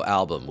Yo-Yo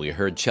album, we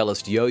heard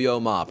cellist Yo-Yo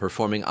Ma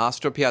performing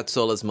Astor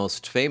Piazzolla's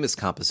most famous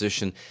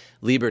composition,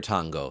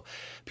 Libertango.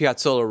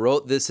 Piazzolla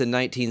wrote this in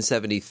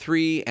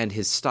 1973, and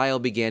his style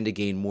began to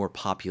gain more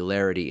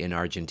popularity in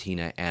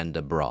Argentina and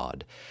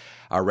abroad.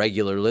 Our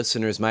regular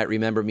listeners might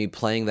remember me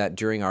playing that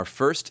during our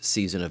first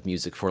season of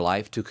Music for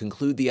Life to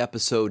conclude the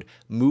episode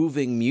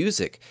Moving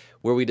Music,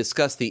 where we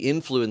discussed the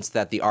influence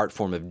that the art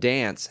form of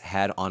dance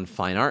had on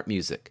fine art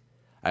music.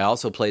 I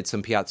also played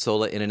some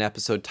Piazzolla in an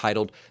episode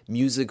titled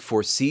Music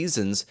for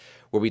Seasons,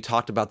 where we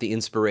talked about the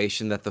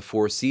inspiration that the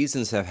Four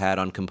Seasons have had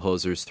on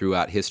composers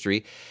throughout history.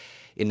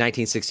 In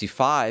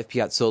 1965,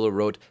 Piazzolla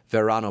wrote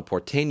Verano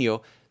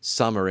Porteño,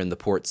 Summer in the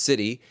Port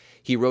City.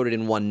 He wrote it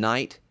in one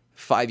night.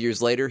 5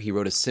 years later, he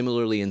wrote a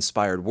similarly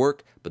inspired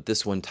work, but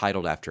this one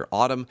titled after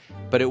autumn.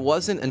 But it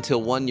wasn't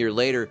until 1 year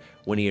later,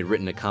 when he had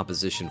written a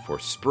composition for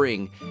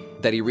spring,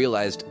 that he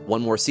realized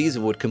one more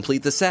season would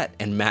complete the set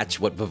and match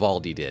what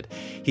Vivaldi did.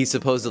 He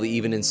supposedly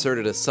even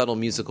inserted a subtle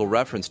musical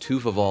reference to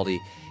Vivaldi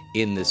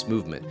in this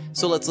movement.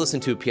 So let's listen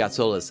to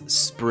Piazzolla's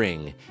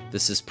Spring.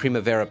 This is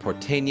Primavera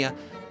Porteña,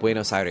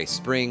 Buenos Aires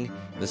Spring.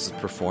 This is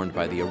performed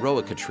by the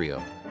Eroica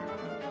Trio.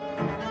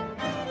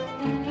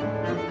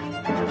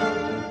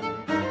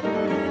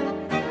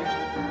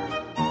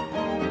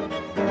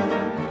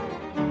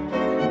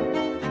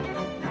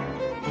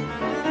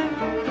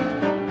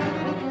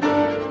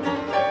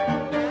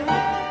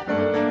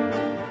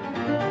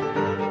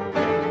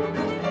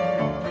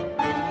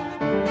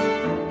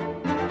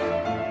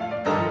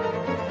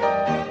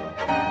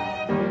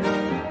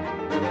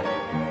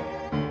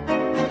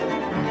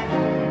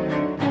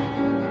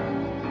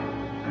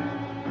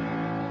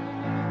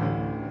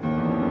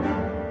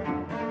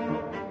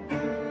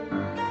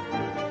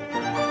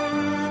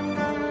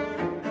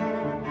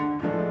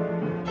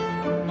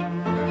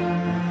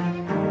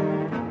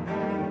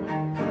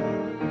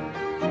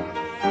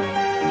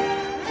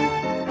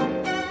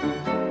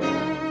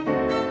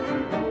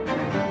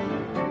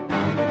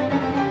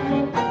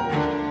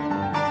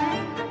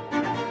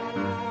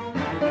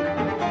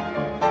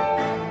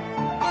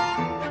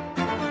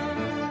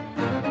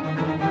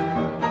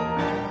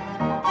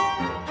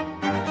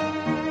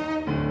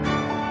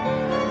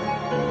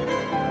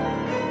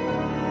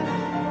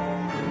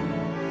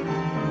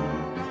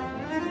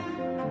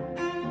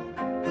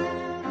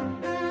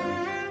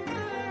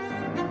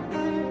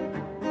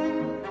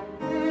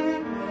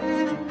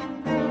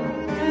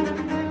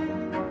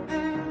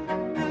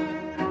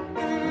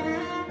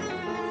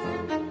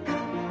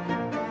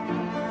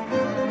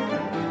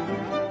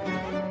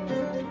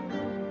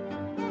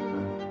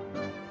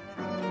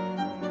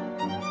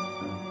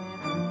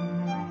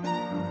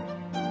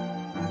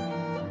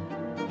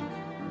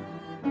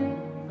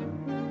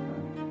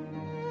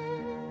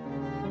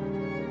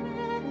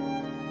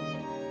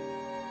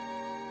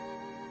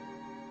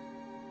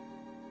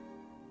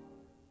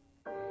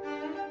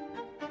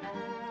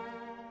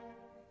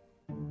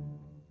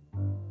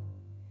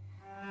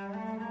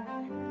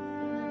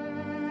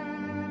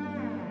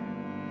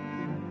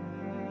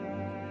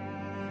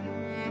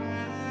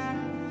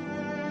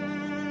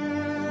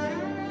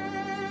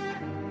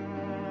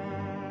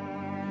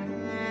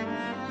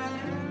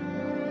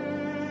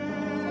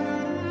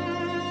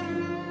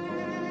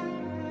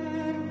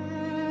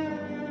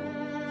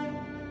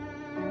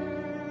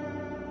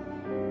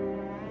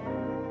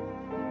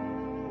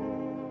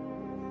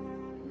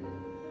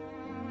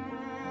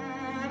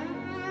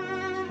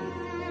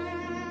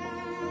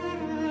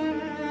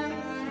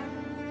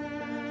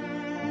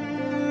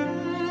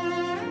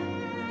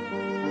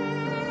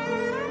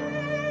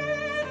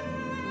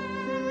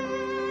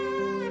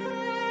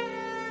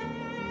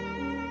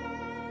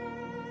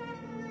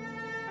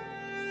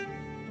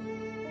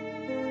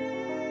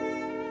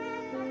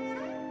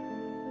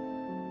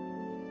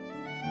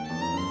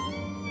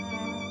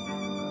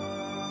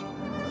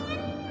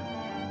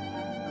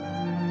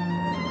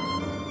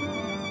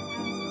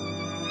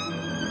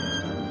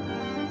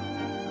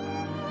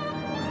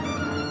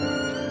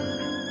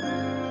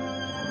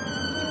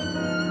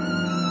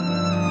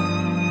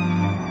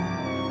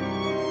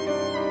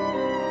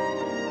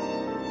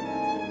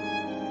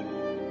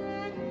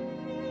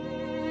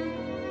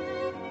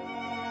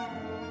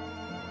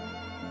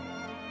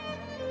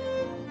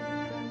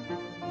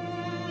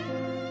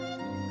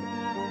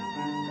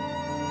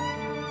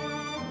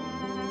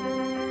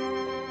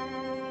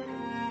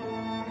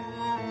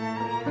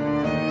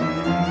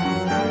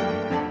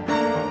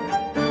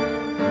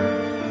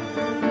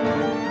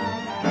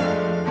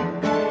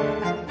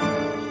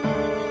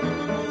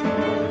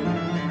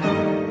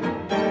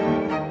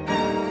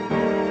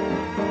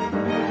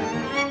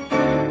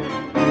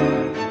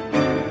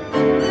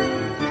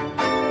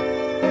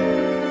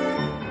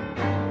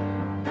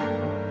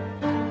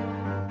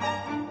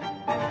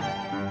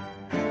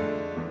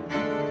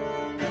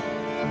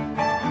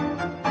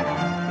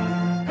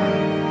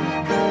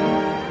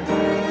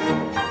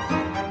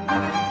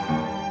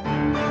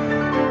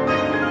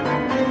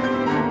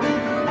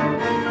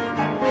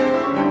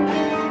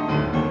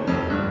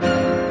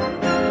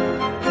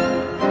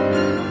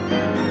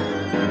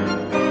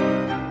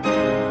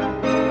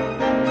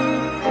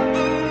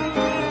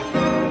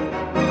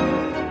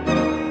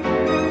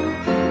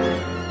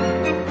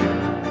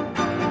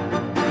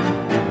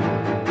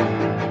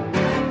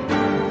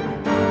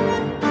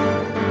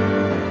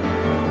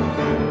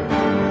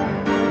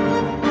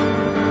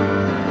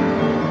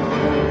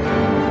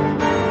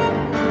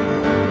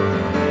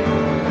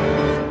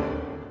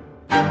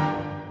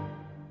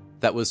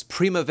 That was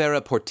Primavera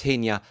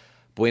Porteña,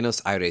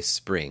 Buenos Aires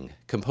Spring,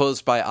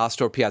 composed by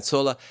Astor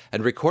Piazzolla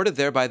and recorded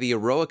there by the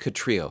Eroica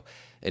Trio.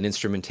 an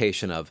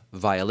instrumentation of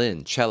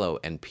violin, cello,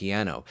 and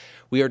piano.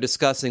 We are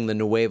discussing the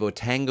Nuevo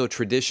Tango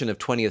tradition of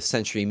 20th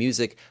century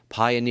music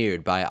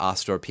pioneered by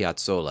Astor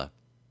Piazzolla.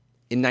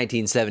 In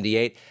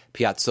 1978,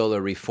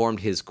 Piazzolla reformed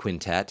his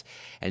quintet,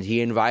 and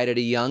he invited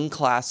a young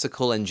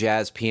classical and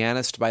jazz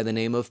pianist by the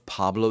name of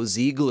Pablo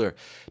Ziegler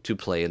to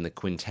play in the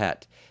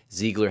quintet.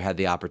 Ziegler had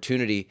the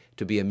opportunity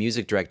to be a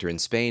music director in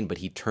Spain, but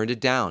he turned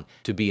it down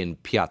to be in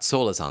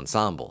Piazzolla's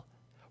ensemble.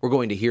 We're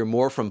going to hear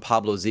more from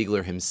Pablo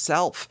Ziegler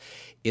himself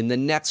in the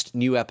next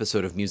new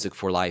episode of Music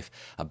for Life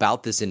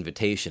about this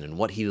invitation and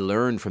what he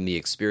learned from the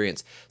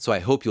experience, so I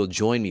hope you'll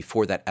join me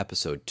for that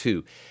episode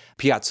too.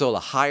 Piazzolla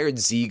hired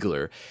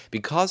Ziegler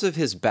because of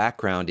his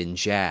background in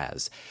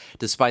jazz.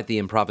 Despite the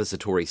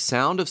improvisatory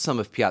sound of some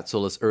of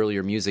Piazzolla's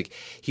earlier music,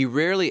 he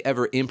rarely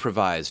ever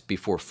improvised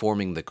before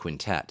forming the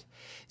quintet.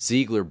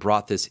 Ziegler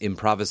brought this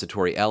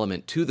improvisatory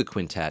element to the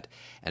quintet,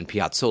 and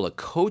Piazzolla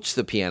coached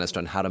the pianist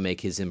on how to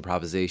make his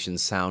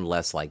improvisations sound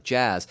less like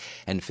jazz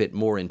and fit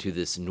more into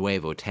this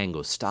Nuevo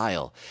Tango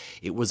style.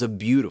 It was a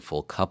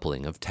beautiful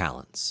coupling of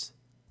talents.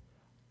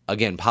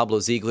 Again, Pablo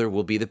Ziegler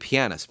will be the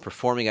pianist,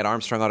 performing at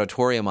Armstrong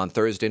Auditorium on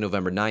Thursday,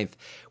 November 9th,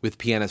 with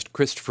pianist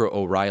Christopher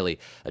O'Reilly,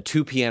 a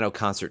two-piano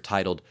concert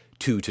titled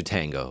Two to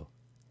Tango.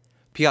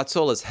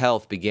 Piazzolla's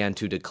health began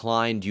to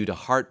decline due to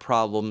heart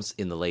problems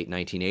in the late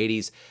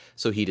 1980s,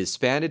 so he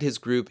disbanded his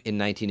group in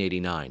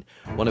 1989.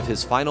 One of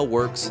his final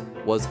works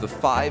was the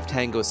 5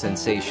 Tango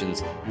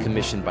Sensations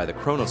commissioned by the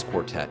Kronos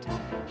Quartet.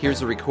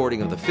 Here's a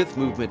recording of the fifth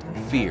movement,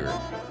 Fear,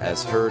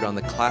 as heard on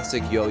the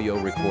classic yo-yo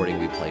recording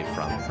we played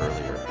from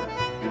earlier.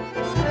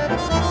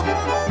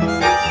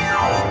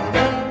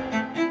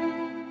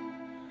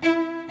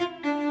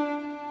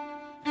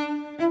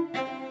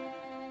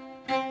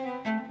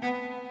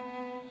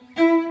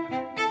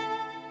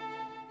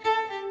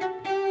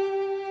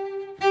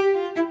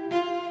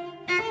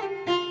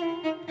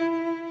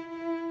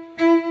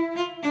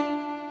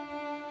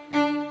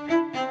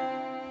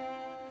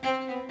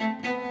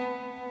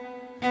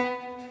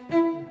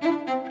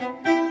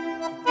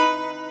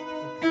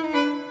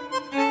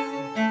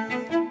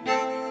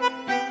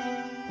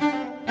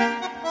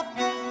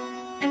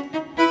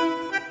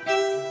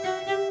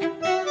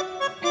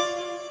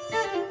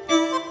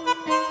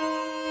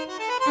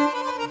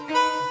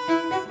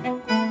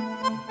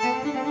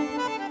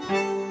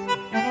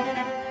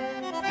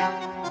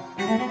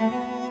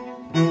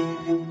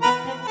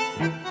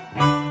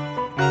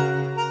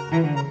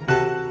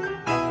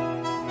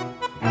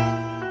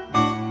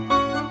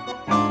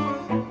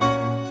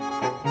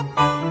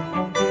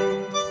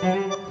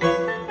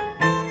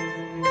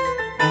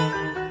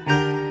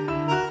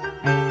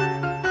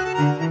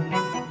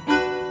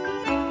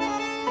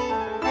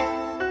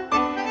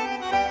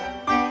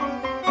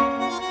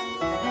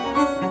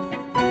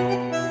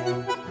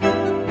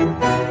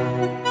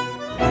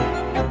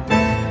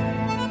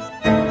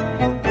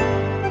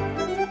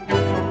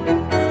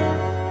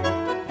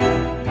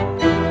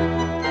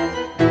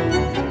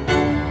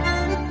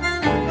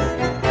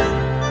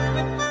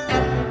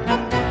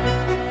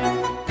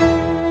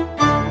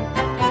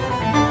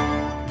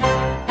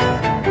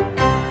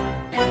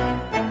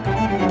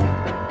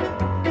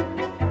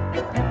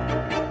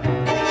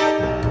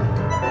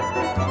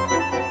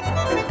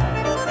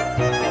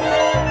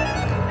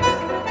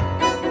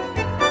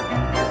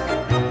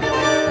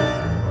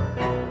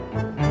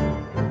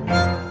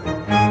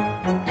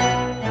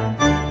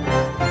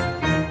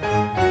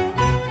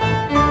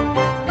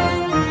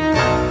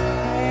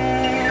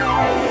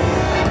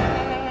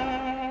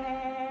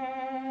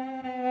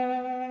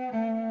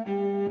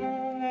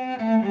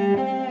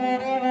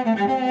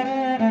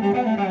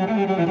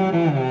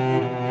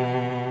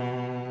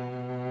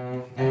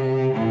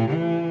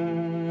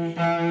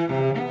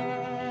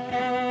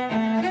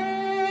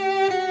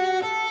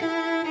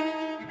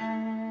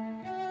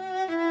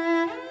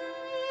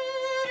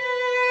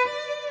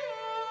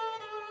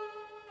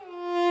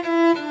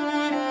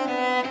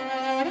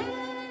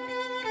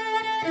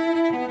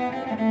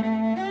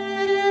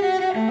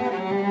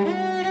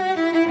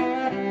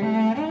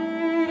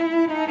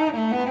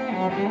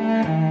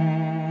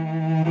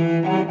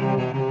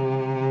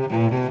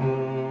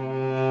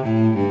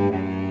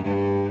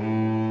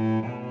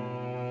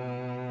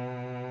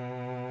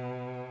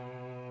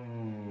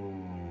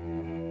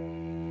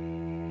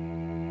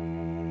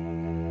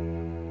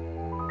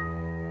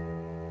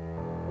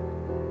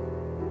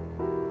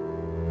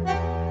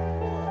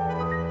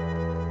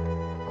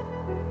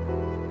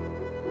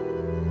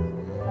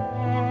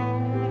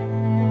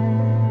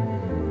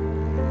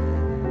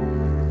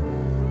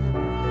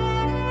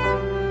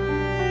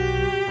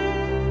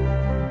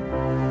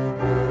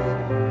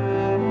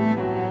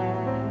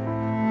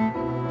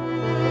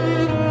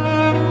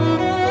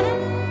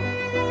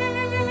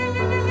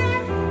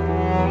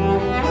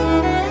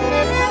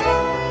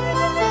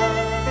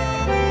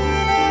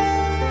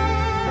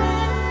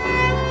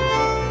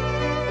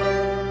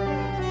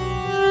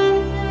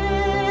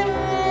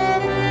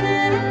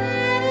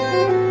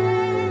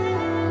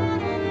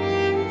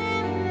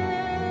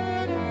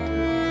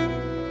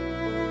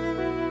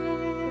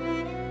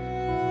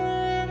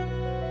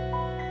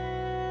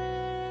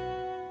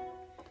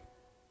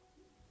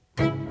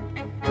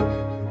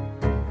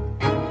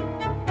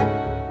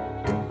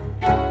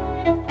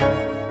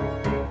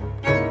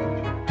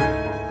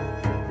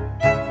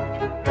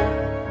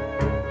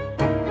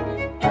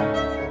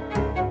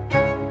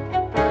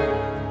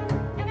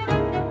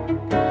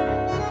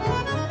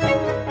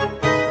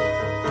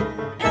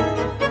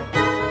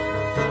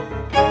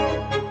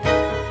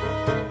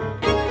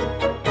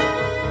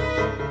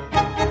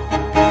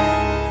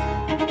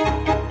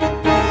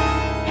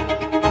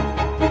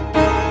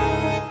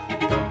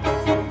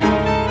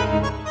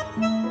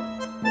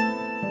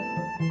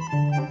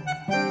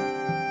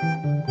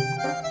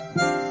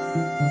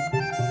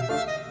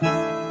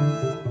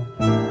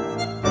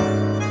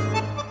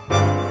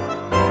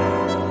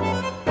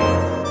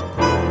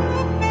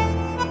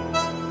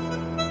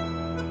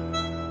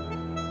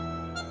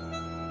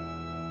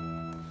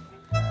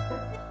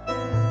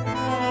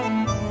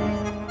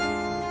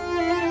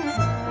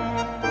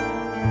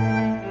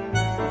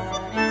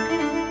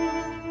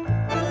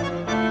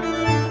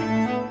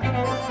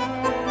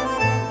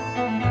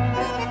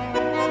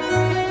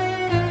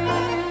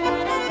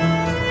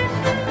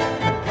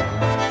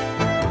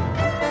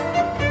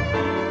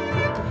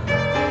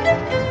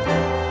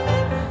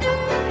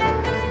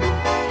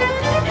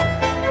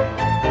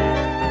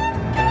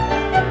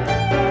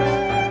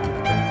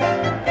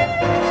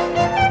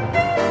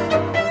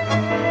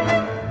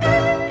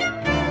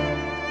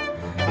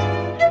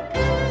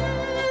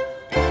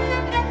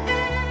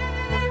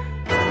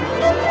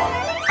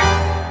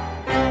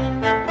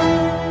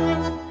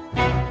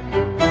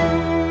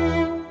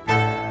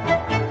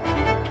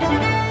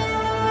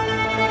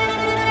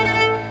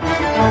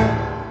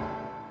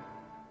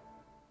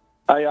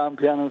 I am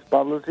pianist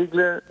Pablo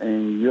Ziegler,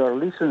 and you are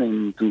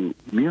listening to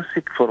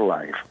Music for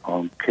Life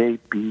on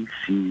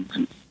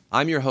KPCG.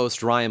 I'm your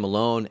host, Ryan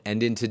Malone,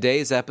 and in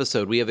today's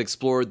episode, we have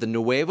explored the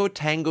Nuevo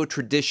Tango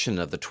tradition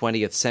of the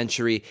 20th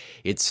century,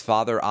 its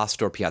father,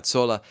 Astor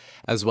Piazzolla,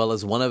 as well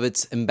as one of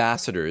its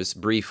ambassadors,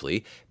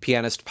 briefly,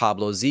 pianist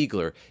Pablo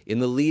Ziegler, in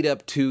the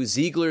lead-up to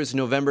Ziegler's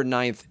November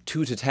 9th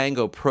Two to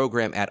Tango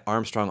program at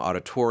Armstrong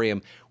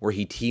Auditorium, where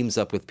he teams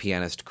up with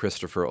pianist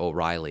Christopher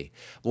O'Reilly.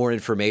 More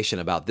information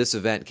about this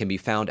event can be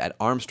found at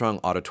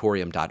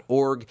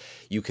armstrongauditorium.org.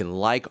 You can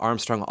like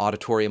Armstrong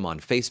Auditorium on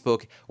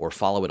Facebook or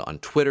follow it on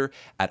Twitter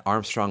at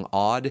Armstrong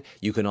Aud.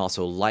 You can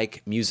also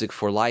like Music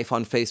for Life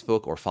on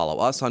Facebook or follow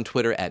us on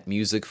Twitter at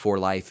Music for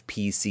Life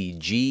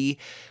PCG.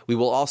 We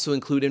will also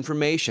include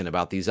information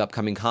about these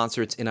upcoming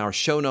concerts in our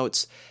show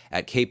notes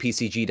at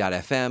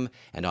kpcg.fm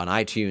and on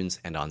iTunes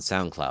and on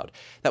SoundCloud.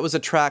 That was a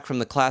track from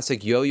the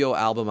classic Yo-Yo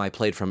album I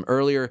played from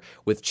earlier,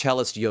 with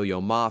cellist Yo-Yo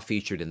Ma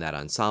featured in that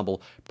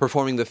ensemble,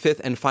 performing the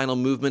fifth and final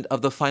movement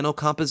of the final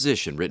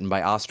composition written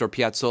by Astor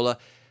Piazzolla,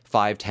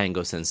 Five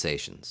Tango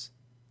Sensations.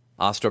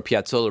 Astor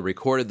Piazzolla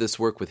recorded this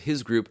work with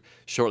his group,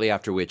 shortly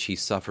after which he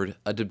suffered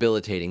a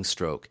debilitating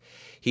stroke.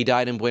 He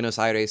died in Buenos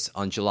Aires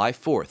on July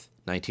 4th,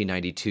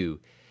 1992.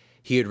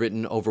 He had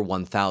written over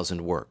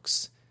 1,000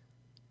 works.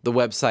 The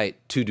website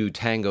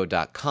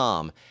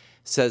todotango.com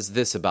says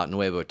this about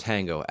Nuevo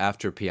Tango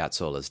after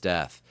Piazzolla's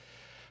death.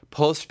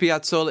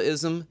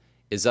 Post-Piazzollaism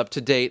is up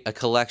to date a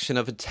collection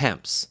of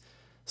attempts,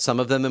 some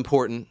of them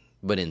important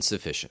but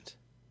insufficient.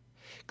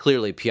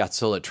 Clearly,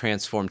 Piazzolla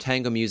transformed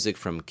tango music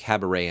from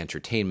cabaret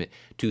entertainment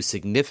to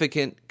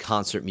significant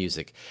concert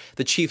music.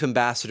 The chief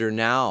ambassador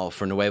now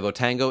for Nuevo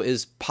Tango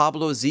is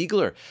Pablo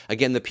Ziegler,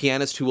 again the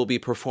pianist who will be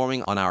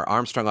performing on our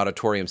Armstrong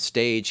Auditorium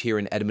stage here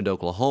in Edmond,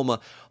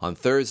 Oklahoma on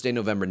Thursday,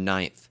 November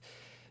 9th.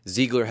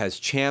 Ziegler has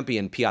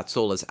championed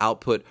Piazzolla's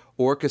output,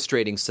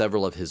 orchestrating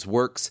several of his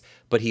works,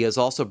 but he has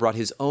also brought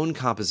his own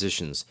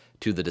compositions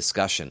to the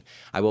discussion.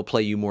 I will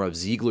play you more of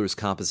Ziegler's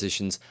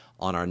compositions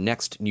on our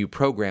next new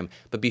program,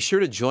 but be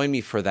sure to join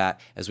me for that,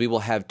 as we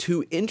will have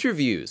two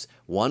interviews,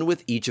 one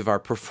with each of our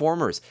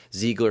performers,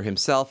 Ziegler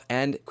himself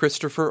and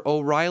Christopher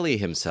O'Reilly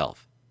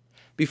himself.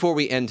 Before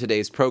we end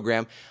today's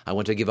program, I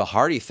want to give a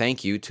hearty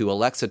thank you to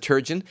Alexa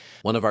Turgeon,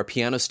 one of our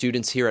piano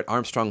students here at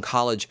Armstrong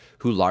College,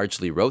 who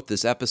largely wrote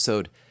this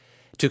episode.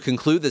 To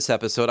conclude this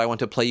episode, I want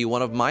to play you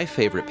one of my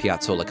favorite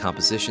Piazzolla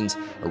compositions,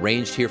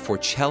 arranged here for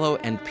cello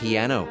and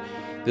piano.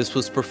 This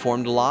was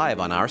performed live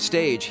on our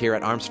stage here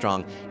at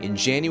Armstrong in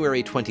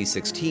January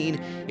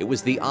 2016. It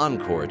was the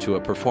encore to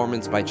a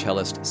performance by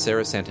cellist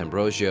Sarah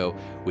Sant'Ambrogio,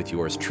 with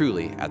yours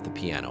truly at the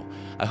piano.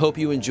 I hope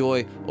you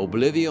enjoy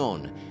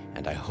Oblivion,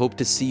 and I hope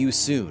to see you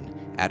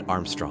soon at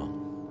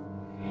Armstrong.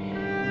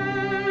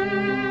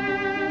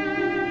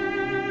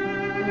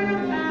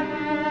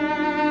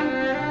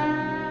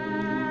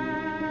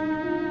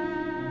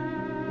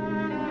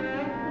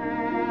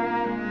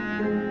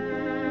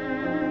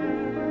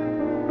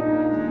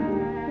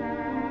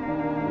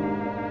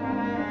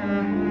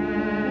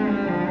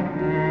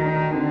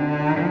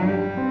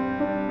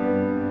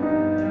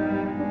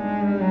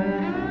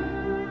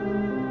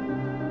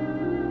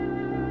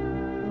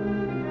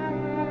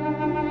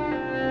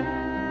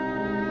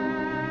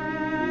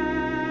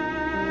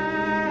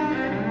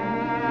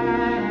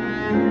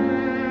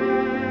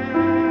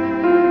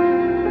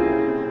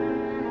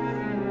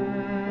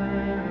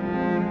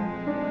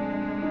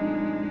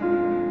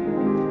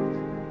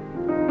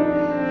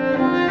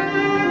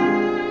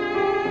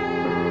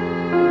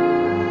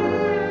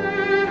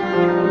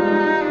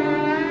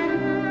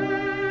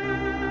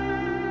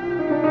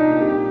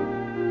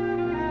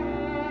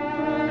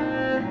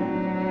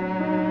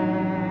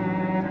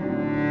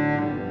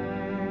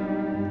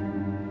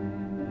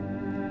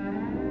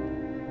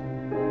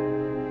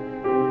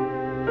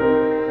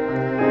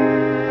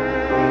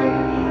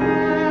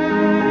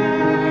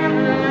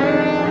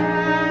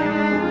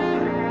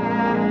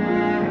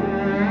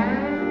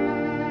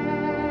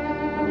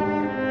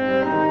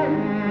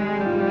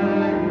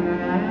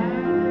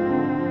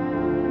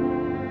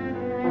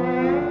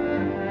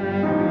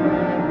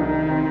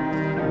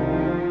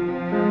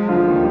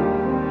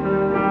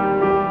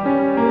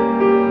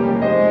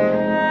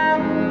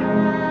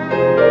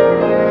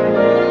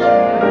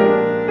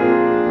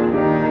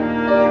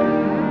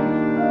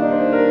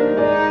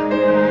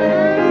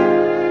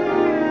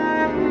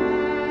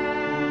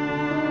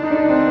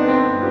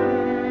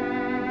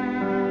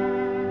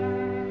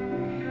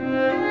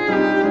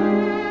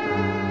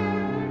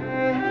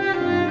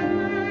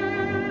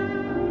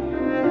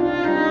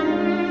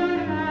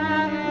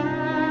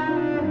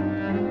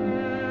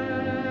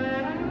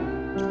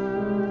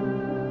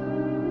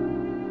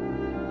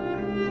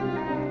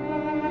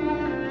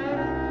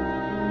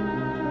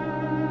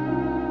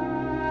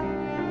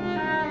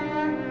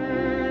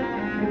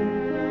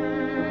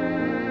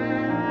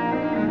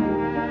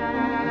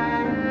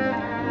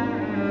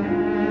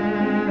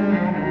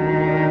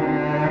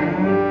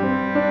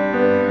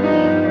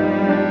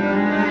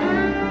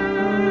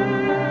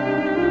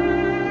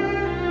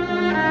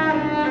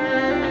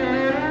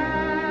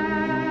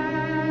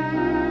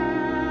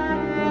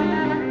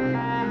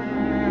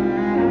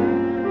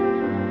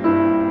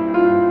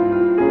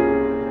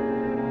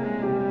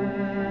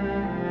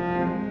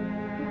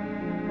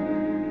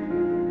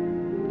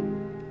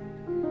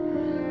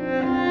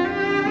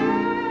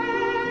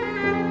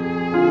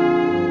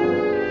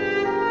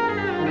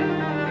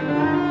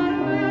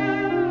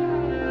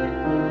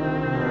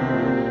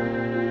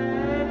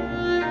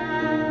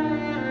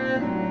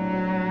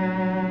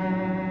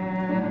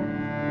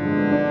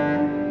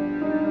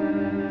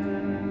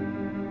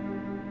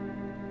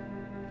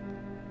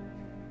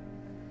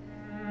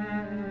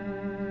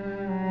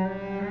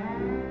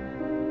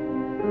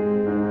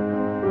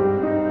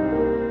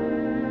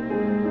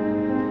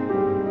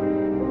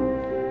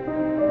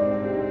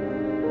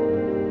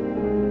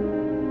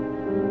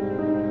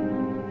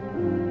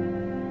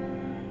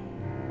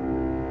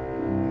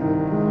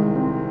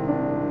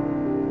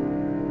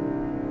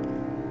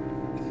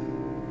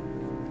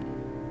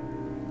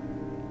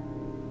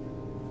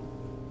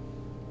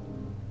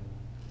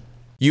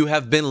 You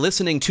have been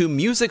listening to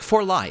Music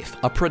for Life,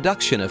 a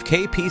production of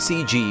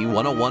KPCG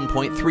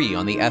 101.3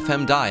 on the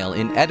FM dial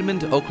in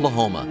Edmond,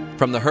 Oklahoma.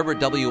 From the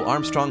Herbert W.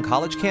 Armstrong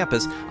College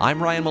campus,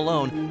 I'm Ryan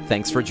Malone.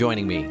 Thanks for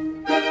joining me.